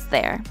show notes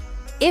there.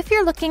 If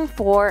you're looking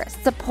for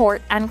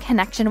support and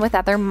connection with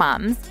other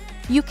moms,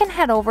 you can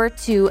head over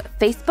to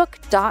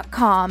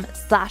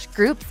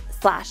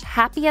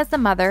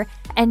facebook.com/groups/happyasamother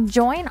and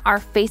join our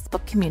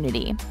Facebook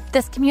community.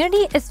 This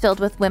community is filled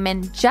with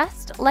women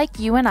just like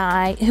you and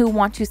I who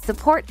want to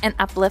support and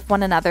uplift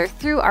one another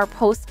through our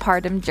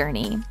postpartum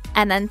journey.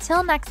 And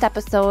until next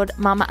episode,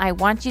 Mama, I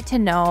want you to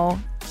know,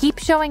 keep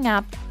showing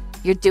up.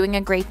 You're doing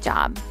a great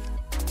job.